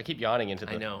 sorry, I keep yawning into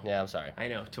the... I know. Yeah, I'm sorry. I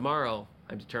know. Tomorrow,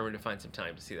 I'm determined to find some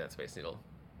time to see that Space Needle.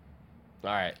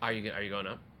 All right. Are you going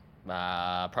up?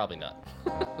 Probably not.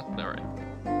 All right.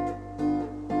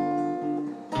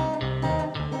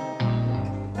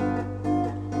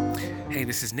 Hey,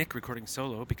 this is Nick recording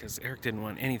solo because Eric didn't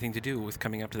want anything to do with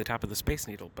coming up to the top of the Space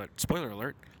Needle. But spoiler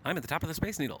alert, I'm at the top of the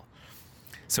Space Needle.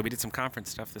 So we did some conference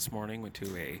stuff this morning. Went to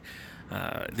the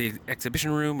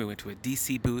exhibition room. We went to a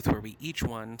DC booth where we each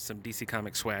won some DC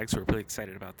Comics swag. So we're really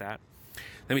excited about that.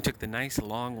 Then we took the nice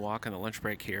long walk on the lunch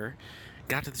break here.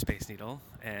 Got to the Space Needle,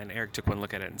 and Eric took one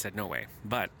look at it and said, no way.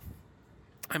 But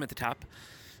I'm at the top.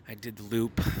 I did the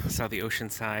loop, saw the ocean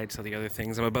side, saw the other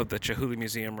things. I'm above the Chihuly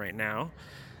Museum right now.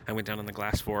 I went down on the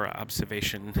glass floor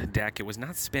observation deck. It was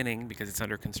not spinning because it's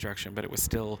under construction, but it was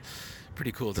still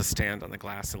pretty cool to stand on the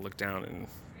glass and look down and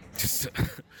just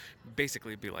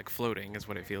basically be like floating is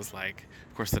what it feels like.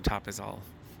 Of course, the top is all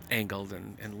angled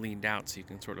and leaned out, so you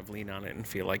can sort of lean on it and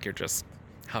feel like you're just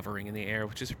hovering in the air,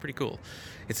 which is pretty cool.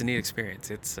 It's a neat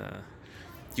experience. It's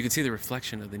you can see the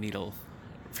reflection of the needle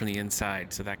from the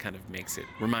inside, so that kind of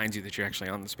reminds you that you're actually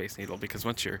on the Space Needle, because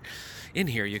once you're in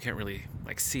here you can't really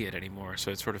like see it anymore,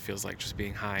 so it sort of feels like just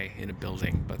being high in a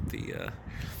building. But the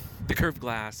curved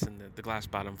glass and the glass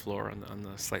bottom floor on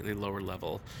the slightly lower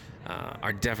level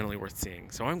are definitely worth seeing.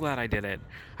 So I'm glad I did it.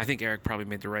 I think Eric probably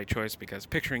made the right choice, because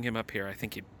picturing him up here, I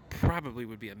think he probably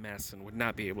would be a mess and would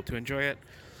not be able to enjoy it,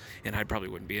 and I probably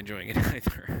wouldn't be enjoying it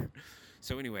either.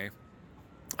 So anyway,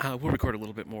 we'll record a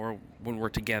little bit more when we're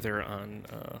together on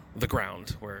the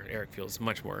ground, where Eric feels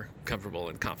much more comfortable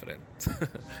and confident.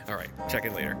 All right, check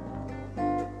in later.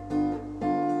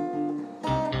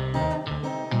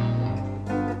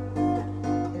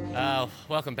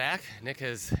 Welcome back. Nick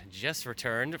has just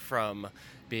returned from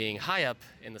being high up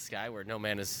in the sky, where no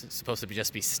man is supposed to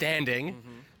just be standing. Mm-hmm.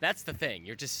 That's the thing.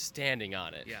 You're just standing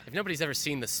on it. Yeah. If nobody's ever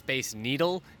seen the Space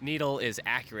Needle, needle is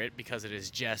accurate because it is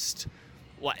just...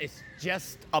 it's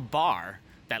just a bar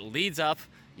that leads up.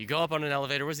 You go up on an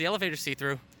elevator. Was the elevator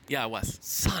see-through? Yeah, it was.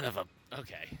 Son of a...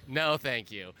 Okay. No,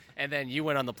 thank you. And then you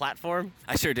went on the platform?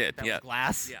 I sure did. That yeah. was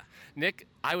glass? Yeah. Nick,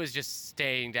 I was just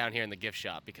staying down here in the gift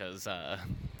shop because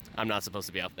I'm not supposed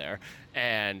to be up there.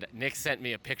 And Nick sent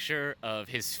me a picture of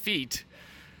his feet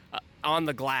on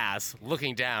the glass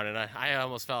looking down, and I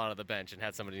almost fell out of the bench and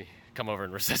had somebody come over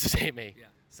and resuscitate me. Yeah.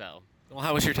 So... Well,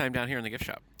 how was your time down here in the gift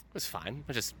shop? It was fine.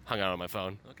 I just hung out on my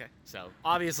phone. Okay. So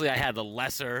obviously I had the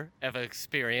lesser of an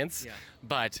experience,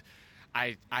 but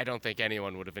I don't think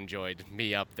anyone would have enjoyed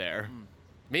me up there,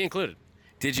 me included.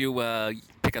 Did you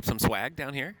pick up some swag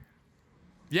down here?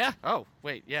 Yeah. Oh,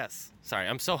 wait, yes. Sorry,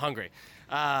 I'm so hungry.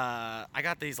 I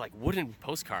got these like wooden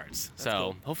postcards. That's so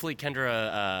cool. Hopefully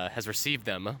Kendra has received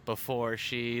them before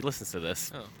she listens to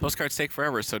this. Oh. Postcards take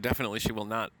forever, so definitely she will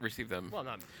not receive them. Well,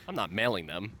 I'm not mailing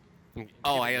them.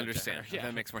 Oh, I understand. Yeah.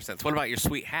 That makes more sense. What about your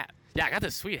sweet hat? Yeah, I got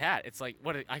this sweet hat. It's like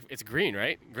it's green,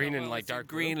 right? Green and like dark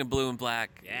green blue. and blue and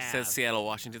black. Yeah. It says Seattle,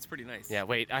 Washington. It's pretty nice. Yeah.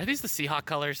 Wait, are these the Seahawk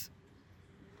colors?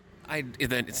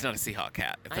 Then it's not a Seahawk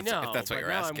hat. If that's, I know. If that's what but you're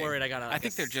now asking. I'm worried. I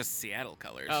think they're just Seattle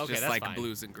colors. Oh, okay, just that's like fine.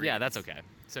 blues and greens. Yeah, that's okay.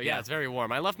 So Yeah. it's very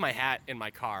warm. I left my hat in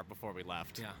my car before we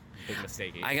left. Yeah. Big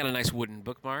mistake. I got a nice wooden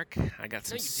bookmark. I got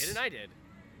some. No, you didn't. I did.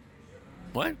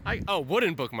 What?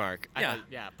 Wooden bookmark.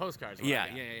 Yeah. Postcards. Yeah.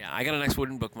 I got a nice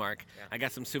wooden bookmark. Yeah. I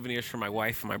got some souvenirs for my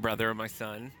wife, my brother, and my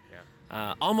son.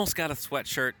 Yeah. Almost got a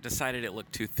sweatshirt. Decided it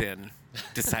looked too thin.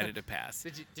 Decided to pass.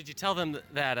 Did you tell them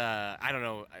that I don't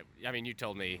know? I mean, you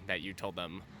told me that you told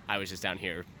them I was just down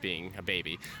here being a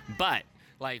baby, but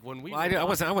like when we I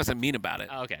wasn't mean about it.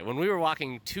 Okay, when we were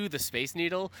walking to the Space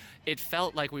Needle, it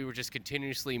felt like we were just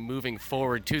continuously moving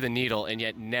forward to the needle and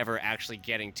yet never actually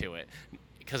getting to it.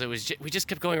 Because it was we just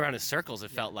kept going around in circles,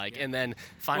 it felt like. And then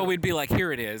finally... Well, we'd be like,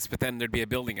 here it is, but then there'd be a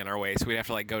building in our way, so we'd have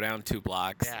to like go down 2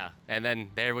 blocks. Yeah, and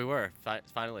then there we were,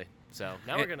 finally. So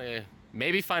now we're going to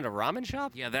maybe find a ramen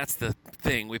shop? Yeah, that's the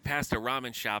thing. We passed a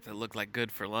ramen shop that looked like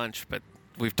good for lunch, but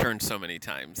we've turned so many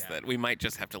times that we might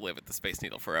just have to live at the Space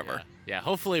Needle forever. Yeah,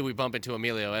 hopefully we bump into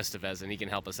Emilio Estevez and he can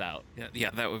help us out. Yeah,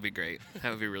 that would be great.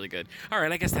 That would be really good. All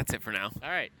right, I guess that's it for now. All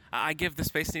right. I give the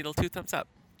Space Needle 2 thumbs up.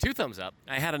 2 thumbs up.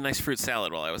 I had a nice fruit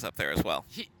salad while I was up there as well.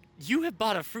 You have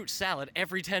bought a fruit salad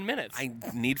every 10 minutes. I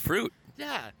need fruit.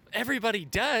 Yeah, everybody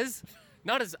does.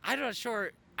 I'm not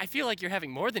sure. I feel like you're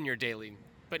having more than your daily,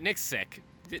 but Nick's sick.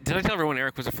 Did I tell everyone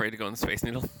Eric was afraid to go on the Space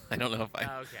Needle? I don't know if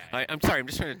I... Okay. I'm sorry. I'm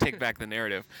just trying to take back the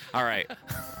narrative. All right.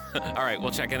 All right. We'll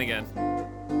check in again.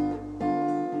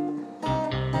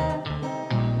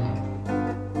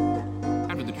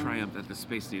 After the triumph at the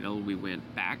Space Needle, we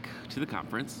went back to the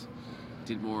conference,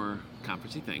 did more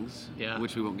conferencey things,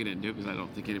 which we won't get into because I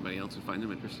don't think anybody else would find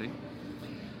them interesting.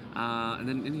 And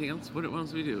then anything else? What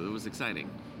else did we do? It was exciting.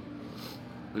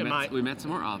 We met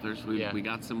some more authors. We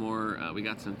got some more. We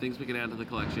got some things we can add to the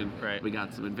collection. Right. We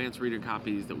got some advanced reader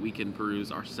copies that we can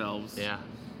peruse ourselves. Yeah.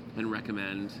 And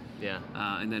recommend. Yeah.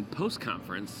 And then post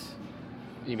conference.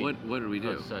 You mean what did we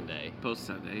do? Post Sunday. Post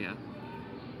Sunday, yeah.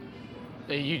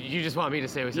 You just want me to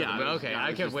say something? Yeah, but okay.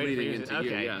 I kept waiting for you.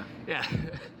 Okay. Yeah.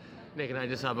 Nick and I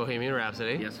just saw Bohemian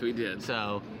Rhapsody. Yes, we did.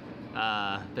 So,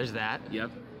 there's that.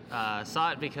 Yep.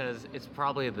 Saw it because it's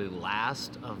probably the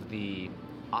last of the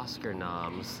Oscar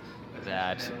noms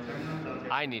that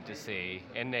I need to see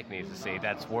and Nick needs to see.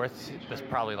 That's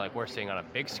probably like worth seeing on a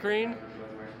big screen.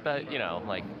 But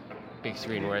like big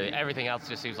screen where everything else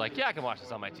just seems like, yeah, I can watch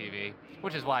this on my TV,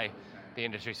 which is why the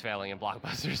industry's failing and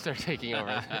blockbusters are taking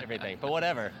over everything. But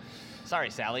whatever. Sorry,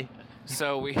 Sally.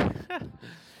 So we're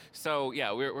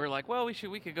like, well, we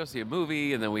could go see a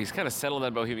movie, and then we kind of settled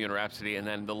on Bohemian Rhapsody, and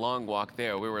then the long walk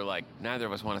there, we were like, neither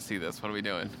of us want to see this. What are we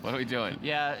doing?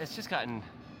 Yeah, it's just gotten.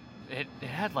 It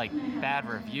had like bad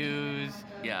reviews.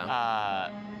 Yeah.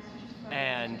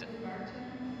 And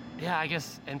yeah, I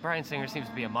guess, and Bryan Singer seems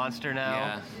to be a monster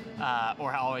now. Yeah.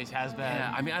 Or always has been.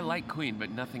 Yeah, I mean, I like Queen,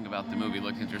 but nothing about the movie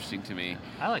looked interesting to me.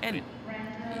 I like Queen.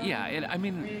 Yeah, and I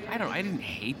mean, I didn't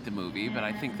hate the movie, but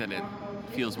I think that it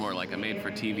feels more like a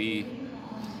made-for-TV.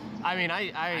 I mean,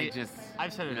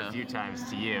 I've said it a few times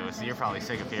to you, so you're probably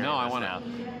sick of hearing No, this I want now. to.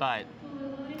 But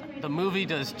the movie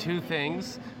does two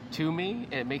things to me.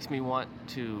 It makes me want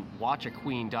to watch a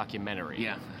Queen documentary.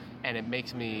 Yeah. And it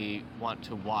makes me want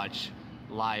to watch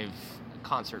live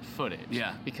concert footage.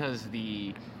 Yeah. Because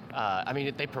they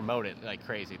promote it like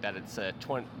crazy. That it's a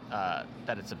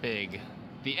big.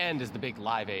 The end is the big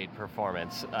Live Aid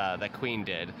performance that Queen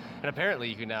did, and apparently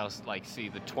you can now like see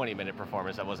the 20-minute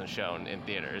performance that wasn't shown in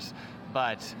theaters.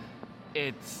 But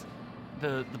it's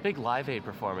the big Live Aid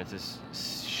performance is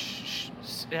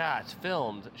it's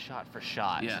filmed shot for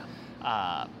shot. Yeah.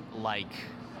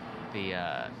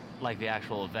 Like the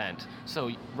actual event.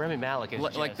 So Rami Malek is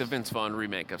like the Vince Vaughn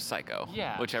remake of Psycho,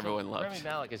 which everyone loved. Rami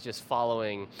Malek is just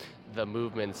following the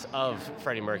movements of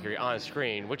Freddie Mercury on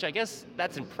screen, which I guess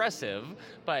that's impressive,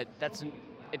 but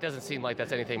it doesn't seem like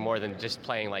that's anything more than just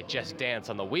playing like Just Dance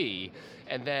on the Wii.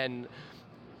 And then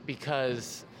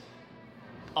because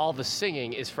all the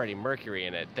singing is Freddie Mercury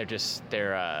in it, they're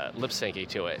lip syncing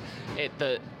to it.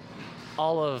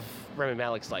 All of Rami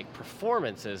Malek's like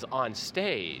performances on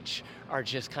stage are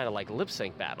just kind of like lip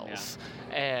sync battles,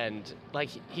 and like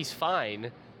he's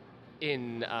fine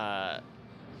in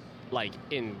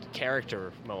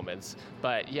character moments,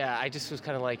 but yeah, I just was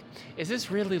kind of like, is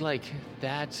this really like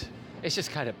that? It's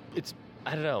just kind of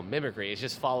I don't know, mimicry. It's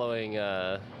just following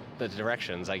the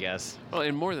directions, I guess. Well,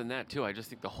 and more than that too, I just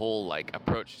think the whole like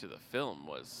approach to the film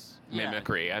was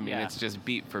mimicry. I mean, it's just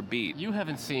beat for beat. You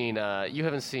haven't seen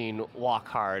Walk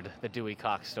Hard, the Dewey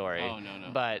Cox story. Oh, no.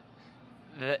 But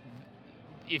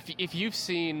if you've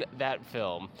seen that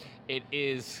film,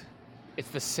 it's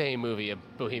the same movie of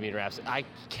Bohemian Rhapsody. I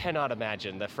cannot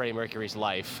imagine that Freddie Mercury's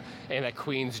life and that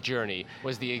Queen's journey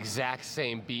was the exact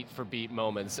same beat for beat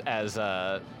moments as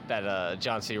that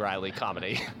John C. Reilly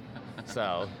comedy.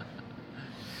 So.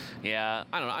 Yeah,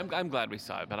 I don't know. I'm glad we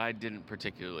saw it, but I didn't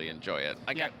particularly enjoy it.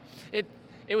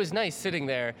 It was nice sitting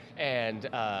there and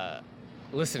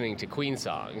listening to Queen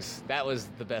songs. That was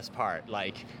the best part.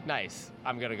 Like, nice.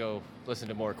 I'm gonna go listen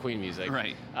to more Queen music.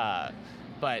 Right.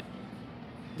 But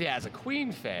yeah, as a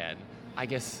Queen fan, I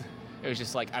guess it was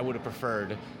just like I would have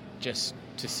preferred just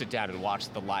to sit down and watch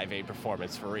the Live Aid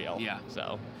performance for real. Yeah.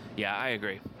 So. Yeah, I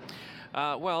agree.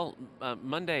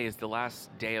 Monday is the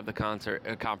last day of the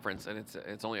conference, and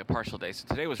it's only a partial day. So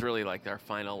today was really like our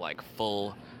final like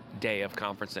full day of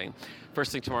conferencing.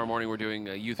 First thing tomorrow morning, we're doing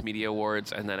Youth Media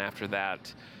Awards, and then after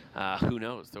that, who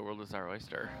knows? The world is our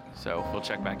oyster. So we'll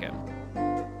check back in.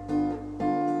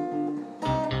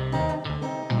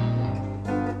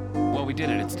 Well, we did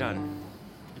it. It's done.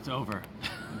 It's over.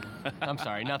 I'm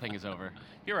sorry, nothing is over.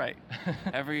 You're right.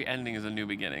 Every ending is a new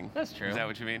beginning. That's true. Is that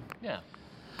what you mean? Yeah.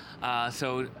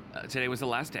 So today was the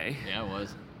last day. Yeah, it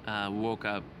was. Woke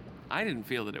up. I didn't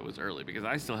feel that it was early because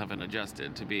I still haven't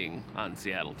adjusted to being on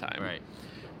Seattle time. Right.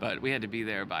 But we had to be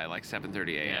there by like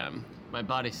 7:30 a.m. Yeah. My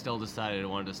body still decided it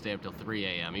wanted to stay up till 3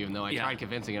 a.m., even though I tried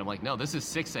convincing it. I'm like, no, this is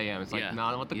 6 a.m. It's like,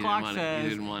 not what the clock says.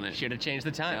 You didn't want it. Should have changed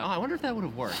the time. Yeah. Oh, I wonder if that would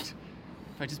have worked.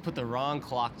 If I just put the wrong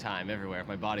clock time everywhere, if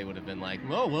my body would have been like,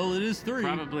 oh, well, it is 3.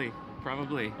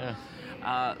 Probably.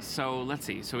 Yeah. So let's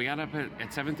see. So we got up at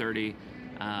 7:30,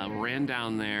 ran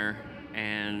down there,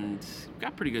 and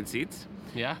got pretty good seats.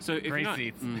 Yeah. So if great you're not,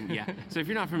 seats. Yeah. So if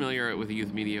you're not familiar with the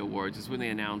Youth Media Awards, it's when they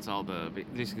announce all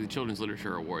basically the Children's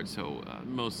Literature Awards. So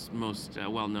most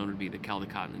well known would be the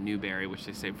Caldecott and the Newbery, which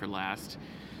they saved for last.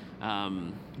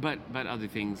 But other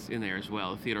things in there as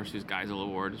well. The Theodore Seuss Geisel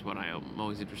Award is what I'm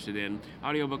always interested in.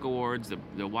 Audiobook Awards, the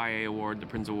YA Award, the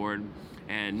Prince Award,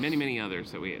 and many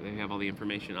others that they have all the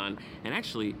information on. And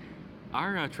actually,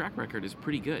 our track record is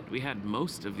pretty good. We had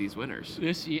most of these winners.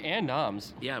 This and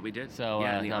noms. Yeah, we did. So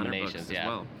and the nominations, honor books as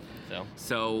well. So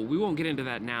So we won't get into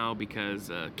that now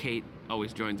because Kate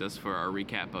always joins us for our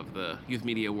recap of the Youth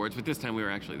Media Awards, but this time we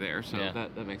were actually there, so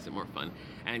that makes it more fun.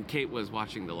 And Kate was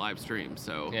watching the live stream,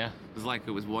 so it was like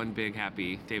it was one big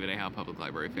happy David A. Howe Public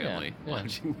Library family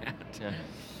watching that. Yeah.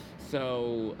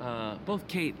 So both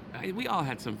Kate, we all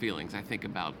had some feelings, I think,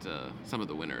 about some of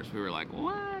the winners. We were like,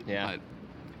 what? Yeah. But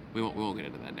we won't get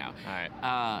into that now. All right.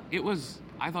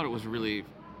 I thought it was really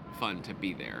fun to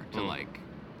be there, to like,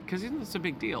 because it's a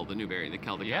big deal, the new variant, the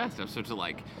Celtic Yeah. and stuff. So to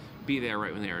like be there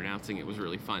right when they were announcing it was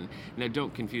really fun. Now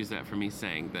don't confuse that for me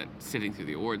saying that sitting through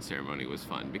the awards ceremony was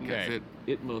fun, because Right.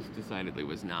 it most decidedly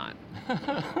was not.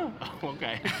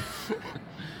 Okay.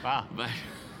 Wow.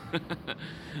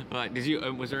 But did you?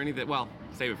 Was there any that? Well,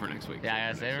 save it for next week. Yeah, I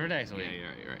gotta save it for next week. Yeah,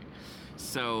 you're right.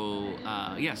 So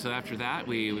so after that,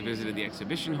 we visited the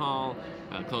exhibition hall,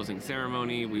 closing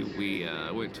ceremony. We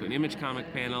went to an image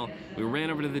comic panel. We ran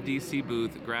over to the DC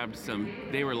booth, grabbed some.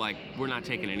 They were like, we're not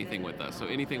taking anything with us, so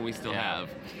anything we still Yeah. have.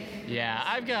 Yeah,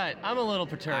 I'm a little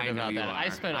perturbed I know about you that. I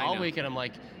are. spent I all know. week and I'm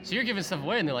like, so you're giving stuff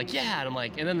away? And they're like, yeah. And I'm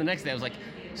like, and then the next day I was like,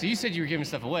 so you said you were giving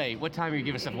stuff away. What time are you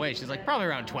giving stuff away? She's like, probably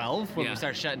around 12 when Yeah. we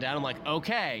start shutting down. I'm like,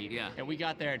 okay. Yeah. And we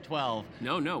got there at 12.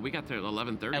 No, we got there at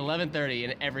 11:30. 11:30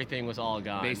 and everything was all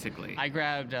gone. Basically. I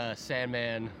grabbed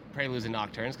Sandman, Preludes and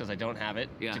Nocturnes because I don't have it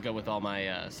Yeah. to go with all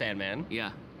my Sandman.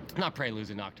 Yeah. Not Preludes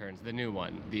and Nocturnes, the new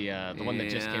one, the one that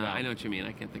just came out. I know what you mean.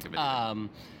 I can't think of it.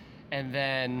 And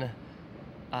then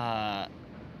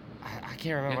I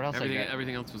can't remember what else I got.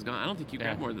 Everything else was gone. I don't think you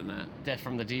Yeah. got more than that. That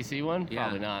from the DC one? Yeah.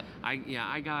 Probably not.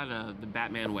 I got the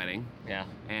Batman wedding Yeah.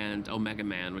 and Omega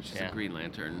Man, which is Yeah. a Green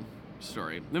Lantern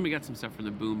story. Then we got some stuff from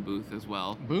the Boom booth as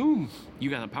well. Boom. You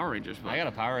got the Power Rangers book. I got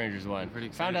a Power Rangers one. Pretty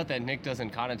Found excited. out that Nick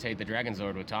doesn't connotate the Dragon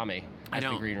Zord with Tommy. I As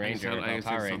don't. the Green I just Ranger don't- I about just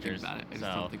Power don't Rangers. think about it. I just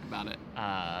So, don't think about it.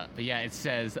 but yeah, it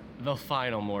says the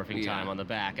final morphing Yeah. time on the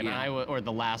back, and Yeah. or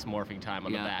the last morphing time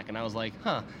on Yeah. the back, and I was like,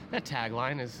 huh, that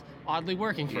tagline is oddly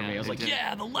working for me. I was it like, did.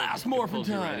 yeah, the last It morphing pulls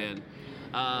you time. right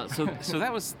in.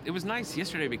 So it was nice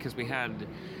yesterday because we had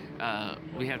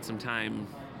some time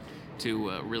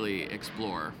to really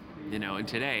explore, and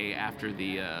today after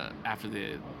the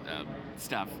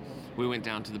stuff, we went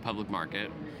down to the public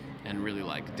market and really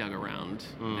like dug around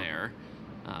there.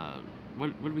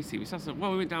 What did we see? We saw some.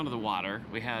 Well, we went down to the water.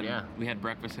 We had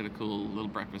breakfast at a cool little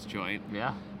breakfast joint.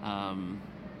 Yeah.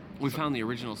 We found the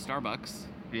original Starbucks.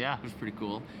 Yeah. It was pretty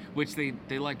cool, which they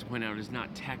like to point out is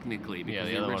not technically because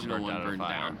the the other one original burnt one down in a burned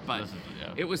fire. down. But This is-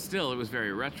 yeah. it was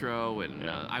very retro, and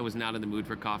Yeah. I was not in the mood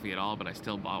for coffee at all, but I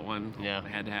still bought one. Yeah. I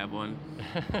had to have one.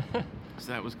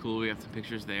 So that was cool. We got some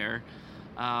pictures there.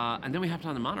 And then we hopped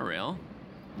on the monorail.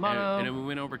 Mono. And then we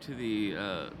went over to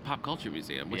the Pop Culture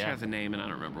Museum, which Yeah. has a name, and I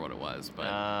don't remember what it was. But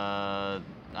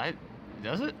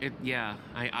Does it?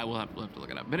 I will have to look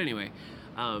it up. But anyway,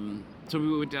 so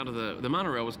we went down to the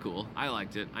monorail. Was cool. I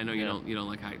liked it. I know you don't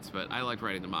like heights, but I liked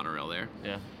riding the monorail there.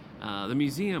 Yeah. The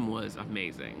museum was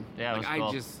amazing. Yeah, it like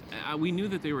was cool. we knew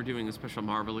that they were doing a special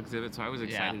Marvel exhibit, so I was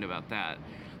excited about that.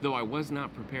 Though I was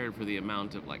not prepared for the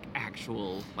amount of like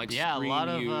actual like Yeah, a lot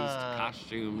of, screen used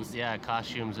costumes. Yeah,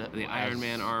 costumes. The Iron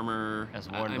Man armor as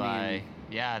worn I by. mean,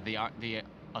 Yeah, the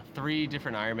 3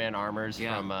 different Iron Man armors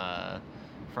Yeah.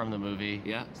 from the movie.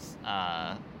 yeah.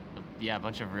 Yeah, a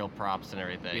bunch of real props and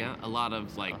everything. Yeah, a lot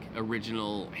of like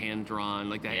original hand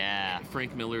drawn, like that. Yeah.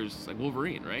 Frank Miller's like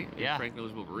Wolverine, right? Yeah. Frank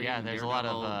Miller's Wolverine. Yeah, there's a lot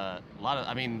Daredevil. of.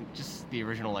 I mean, just the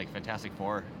original like Fantastic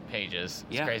Four pages.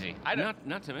 It's Yeah. crazy.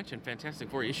 Not to mention Fantastic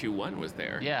Four issue 1 was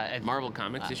there. Yeah, and- Marvel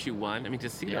Comics issue 1. I mean, to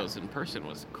see Yeah. those in person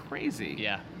was crazy.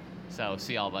 Yeah. So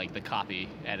see all like the copy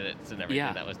edits and everything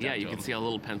Yeah, that was done yeah, to you can them. see all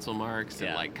little pencil marks and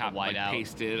Yeah, like the whiteout.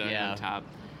 pasted Yeah. on top.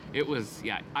 It was,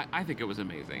 I think it was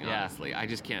amazing. Yeah. Honestly, I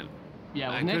just can't. Yeah,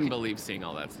 well, I Nick- couldn't believe seeing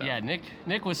all that stuff. Yeah,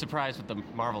 Nick was surprised with the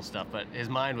Marvel stuff, but his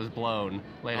mind was blown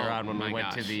later Oh, on when we my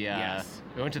went to gosh, the yes.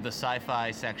 we went to the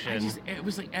sci-fi section. It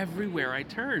was like everywhere I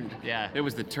turned. Yeah. There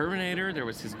was the Terminator. There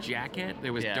was his jacket.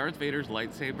 There was Yeah. Darth Vader's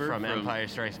lightsaber From Empire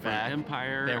Strikes from Back.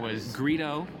 Empire. There was-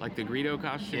 Greedo, like the Greedo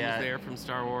costume Yeah. was there from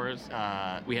Star Wars.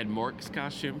 We had Mork's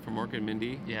costume from Mork and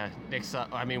Mindy. Yeah, Nick saw.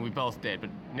 I mean, we both did, but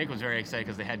Nick was very excited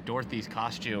because they had Dorothy's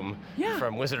costume Yeah.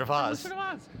 from Wizard of Oz. Wizard of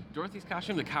Oz. Dorothy's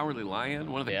costume, the Cowardly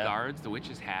Lion, one of the Yeah. guards, the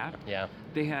witch's hat. Yeah.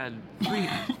 They had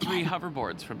three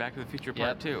hoverboards from Back to the Future Part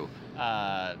Yep. 2.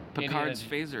 Picard's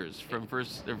phasers from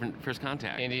First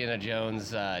Contact. Indiana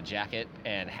Jones jacket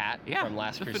and hat from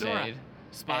Last the Crusade.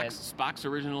 fedora. Spock's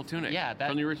original tunic. Yeah, that-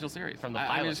 from the original series. from the I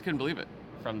pilot. just couldn't believe it.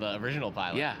 From the original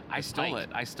pilot. Yeah, I With stole Pike. it.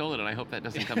 I stole it, and I hope that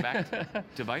doesn't come back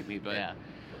to bite me. But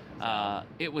Yeah.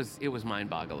 it was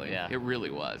mind-boggling. Yeah. It really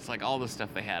was. Like all the stuff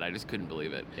they had, I just couldn't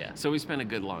believe it. Yeah. So we spent a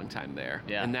good long time there.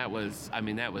 Yeah. And that was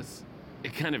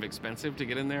kind of expensive to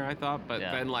get in there, I thought. But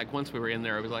Yeah. then, like once we were in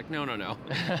there, I was like, no,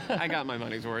 I got my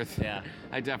money's worth. Yeah.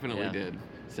 I definitely Yeah. did.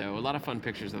 So a lot of fun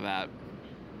pictures of that.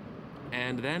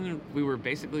 And then we were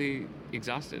basically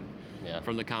exhausted.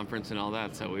 from the conference and all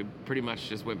that. So we pretty much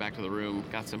just went back to the room,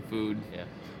 got some food. Yeah.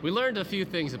 We learned a few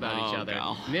things about each other.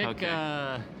 Gal. Nick,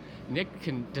 Okay.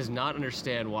 Nick does not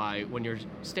understand why, when you're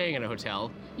staying in a hotel,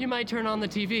 you might turn on the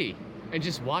TV and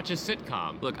just watch a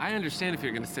sitcom. Look, I understand if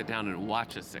you're going to sit down and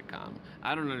watch a sitcom.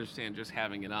 I don't understand just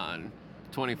having it on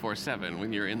 24/7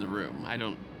 when you're in the room. I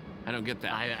don't get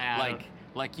that. I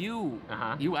like you,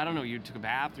 Uh-huh. I don't know, you took a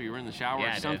bath or you were in the shower Yeah, I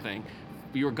or did. something.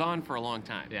 You were gone for a long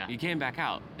time. Yeah. You came back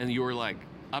out and you were like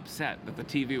upset that the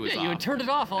TV was Yeah, off. you had turned it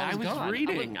off while I I was gone.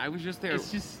 reading. I was just there.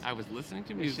 It's just- I was listening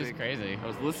to It's music. just crazy. I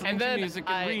was listening And to then music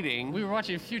and reading. We were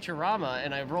watching Futurama,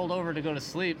 and I rolled over to go to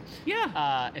sleep.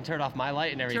 Yeah. And turned off my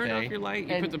light and everything. Turned off your light.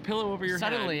 You And put the pillow over your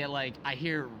suddenly, head. I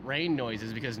hear rain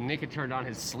noises because Nick had turned on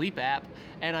his sleep app,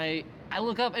 and I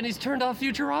look up and he's turned off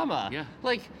Futurama. Yeah.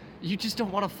 Like, you just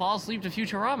don't want to fall asleep to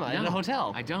Futurama in No, a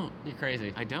hotel. I don't. You're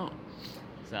crazy. I don't.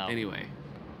 So Anyway.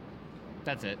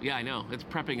 that's it. Yeah, I know. It's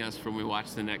prepping us for when we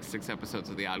watch the next 6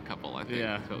 episodes of The Odd Couple, I think.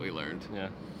 Yeah. That's what we learned. Yeah.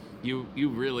 You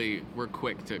really were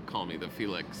quick to call me the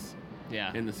Felix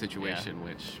Yeah. in the situation,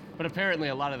 which... But apparently,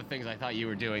 a lot of the things I thought you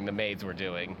were doing, the maids were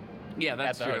doing. Yeah,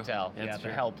 that's at the true. hotel. That's yeah, true.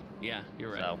 to help. Yeah,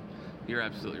 you're right. So. You're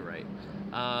absolutely right.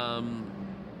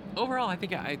 Overall, I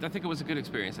think it was a good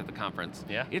experience at the conference.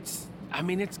 Yeah. It's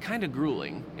kind of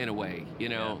grueling in a way,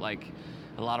 Yeah. like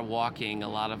a lot of walking, a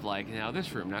lot of like, now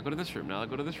this room, now go to this room, now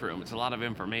go to this room. It's a lot of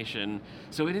information.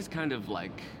 So it is kind of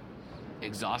like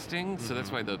exhausting. So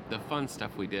that's why the fun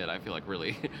stuff we did, I feel like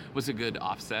really was a good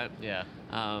offset. Yeah.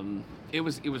 It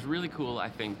was really cool, I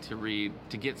think,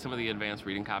 to get some of the advanced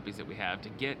reading copies that we have, to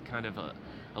get kind of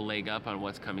a leg up on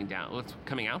what's coming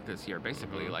out this year,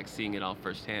 basically, like seeing it all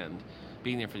firsthand,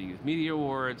 being there for the Youth Media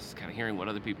Awards, kind of hearing what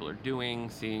other people are doing,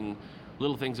 seeing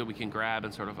little things that we can grab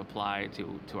and sort of apply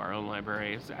to our own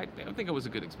library. So I think it was a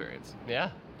good experience.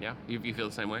 Yeah. Yeah, you feel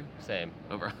the same way? Same.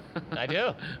 Over. I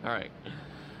do.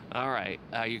 All right.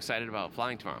 Are you excited about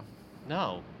flying tomorrow?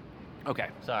 No. Okay.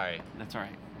 Sorry. That's all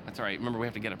right. That's all right. Remember, we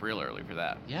have to get up real early for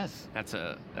that. Yes. That's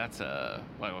a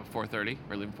 4:30.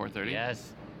 We're leaving 4:30.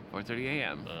 Yes. 4:30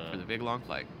 a.m. for the big long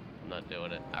flight. I'm not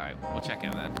doing it. All right, we'll check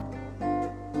in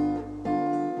then.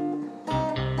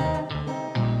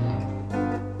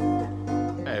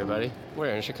 Hey everybody, we're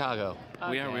in Chicago.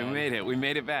 We made it. We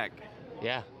made it back.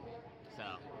 Yeah. So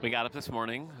We got up this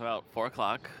morning about 4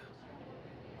 o'clock.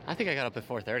 I think I got up at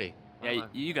 4:30. Yeah,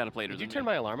 you got up later. Did you than turn me.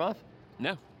 my alarm off?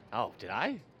 No, Oh, did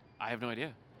I? I have no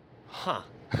idea. Huh.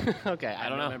 Okay, I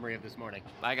don't have no know. memory of this morning.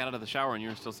 I got out of the shower and you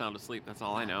were still sound asleep. That's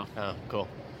all I know. Oh, cool.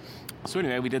 So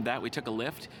anyway, we did that. We took a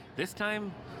lift. This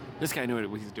time, this guy knew what he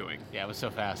was doing. Yeah, it was so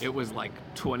fast. It was like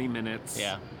 20 minutes.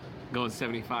 Yeah. Going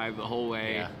 75 the whole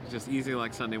way. Yeah. Just easy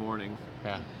like Sunday morning.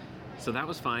 Yeah. So that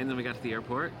was fine. Then we got to the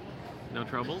airport. No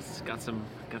troubles. Got some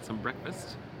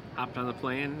breakfast. Hopped on the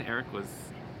plane. Eric was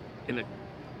in a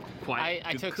quiet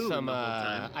I took cocoon some. the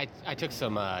whole time. I took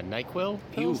some NyQuil You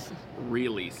pills.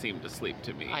 really seemed asleep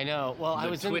to me. I know. Well, The I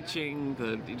was twitching,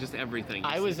 just everything.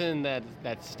 I was in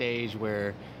that stage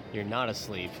where you're not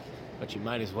asleep, but you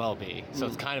might as well be. So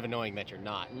it's kind of annoying that you're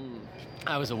not.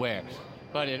 I was aware,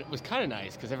 but it was kind of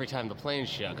nice because every time the plane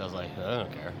shook, I was like, I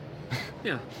don't care.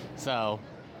 Yeah. So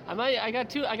I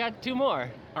got two more.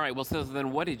 All right. Well, so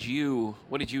then, what did you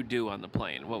do on the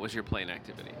plane? What was your plane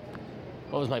activity?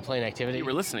 What was my plane activity? You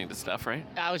were listening to stuff, right?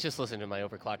 I was just listening to my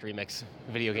Overclocked remix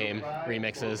video game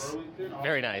remixes.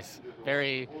 Very nice.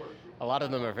 A lot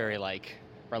of them are very like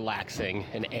relaxing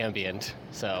and ambient,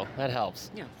 so that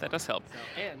helps. Yeah, that does help.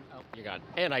 And you're gone.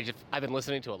 And I've been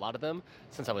listening to a lot of them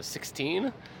since I was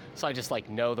 16, so I just like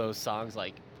know those songs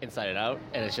like inside and out,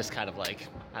 and it's just kind of like,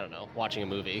 I don't know, watching a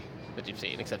movie that you've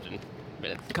seen, except in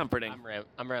minutes. Comforting.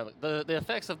 I'm rambling. The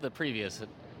effects of the previous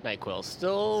NyQuil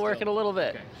still working a little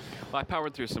bit. Okay. Well, I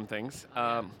powered through some things.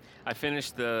 I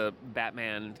finished the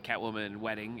Batman Catwoman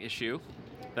wedding issue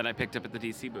that I picked up at the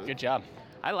DC booth. Good job.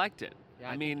 I liked it. Yeah,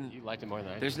 I mean, you liked it more than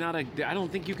I did. there's not I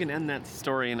don't think you can end that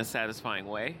story in a satisfying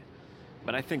way,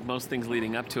 but I think most things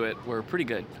leading up to it were pretty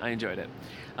good. I enjoyed it.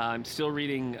 I'm still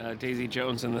reading Daisy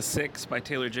Jones and the Six by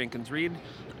Taylor Jenkins Reid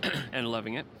and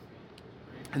loving it.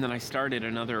 And then I started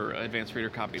another advanced reader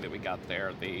copy that we got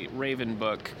there, the Raven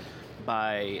book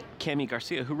by Cami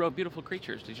Garcia, who wrote Beautiful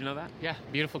Creatures. Did you know that? Yeah,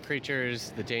 Beautiful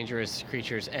Creatures, The Dangerous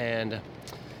Creatures, and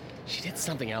she did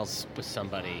something else with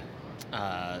somebody.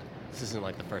 This isn't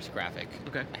like the first graphic.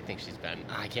 Okay. I think she's been.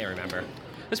 I can't remember.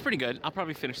 It's pretty good. I'll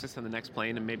probably finish this on the next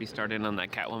plane and maybe start in on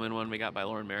that Catwoman one we got by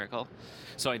Lauren Miracle.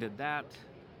 So I did that.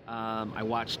 I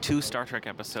watched 2 Star Trek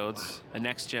episodes, a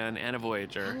Next Gen and a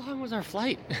Voyager. How long was our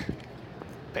flight?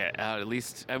 At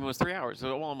least, it was 3 hours,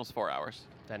 so almost 4 hours.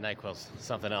 That NyQuil's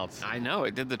something else. I know,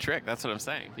 it did the trick. That's what I'm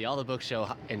saying. The All the Book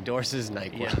Show endorses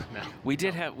NyQuil. Yeah. No. We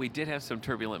did have some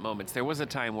turbulent moments. There was a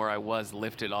time where I was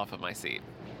lifted off of my seat.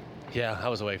 Yeah, I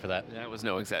was away for that. That was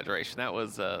no exaggeration. That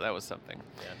was something.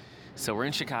 Yeah. So we're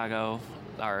in Chicago.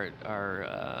 Our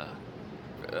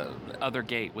other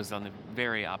gate was on the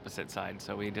very opposite side,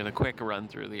 so we did a quick run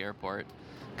through the airport.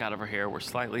 Got over here. We're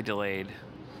slightly delayed,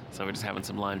 so we're just having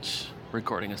some lunch,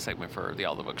 recording a segment for the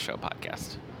All the Book Show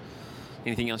podcast.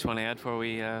 Anything else you want to add before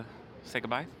we say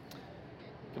goodbye?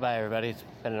 Goodbye, everybody. It's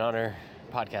been an honor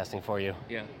podcasting for you.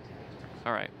 Yeah.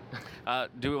 All right.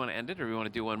 Do we want to end it, or do we want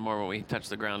to do one more when we touch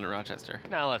the ground in Rochester?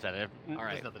 No, let's end it. All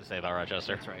right. There's nothing to say about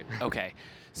Rochester. That's right. Okay.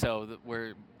 So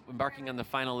we're embarking on the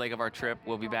final leg of our trip.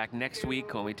 We'll be back next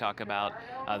week when we talk about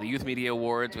the Youth Media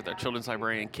Awards with our children's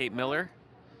librarian, Kate Miller.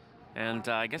 And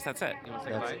I guess that's it. You want to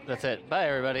say goodbye? That's it. Bye,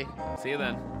 everybody. See you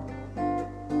then.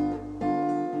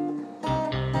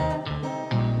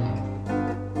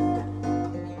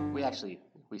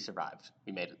 We survived.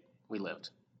 We made it. We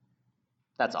lived.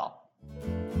 That's all.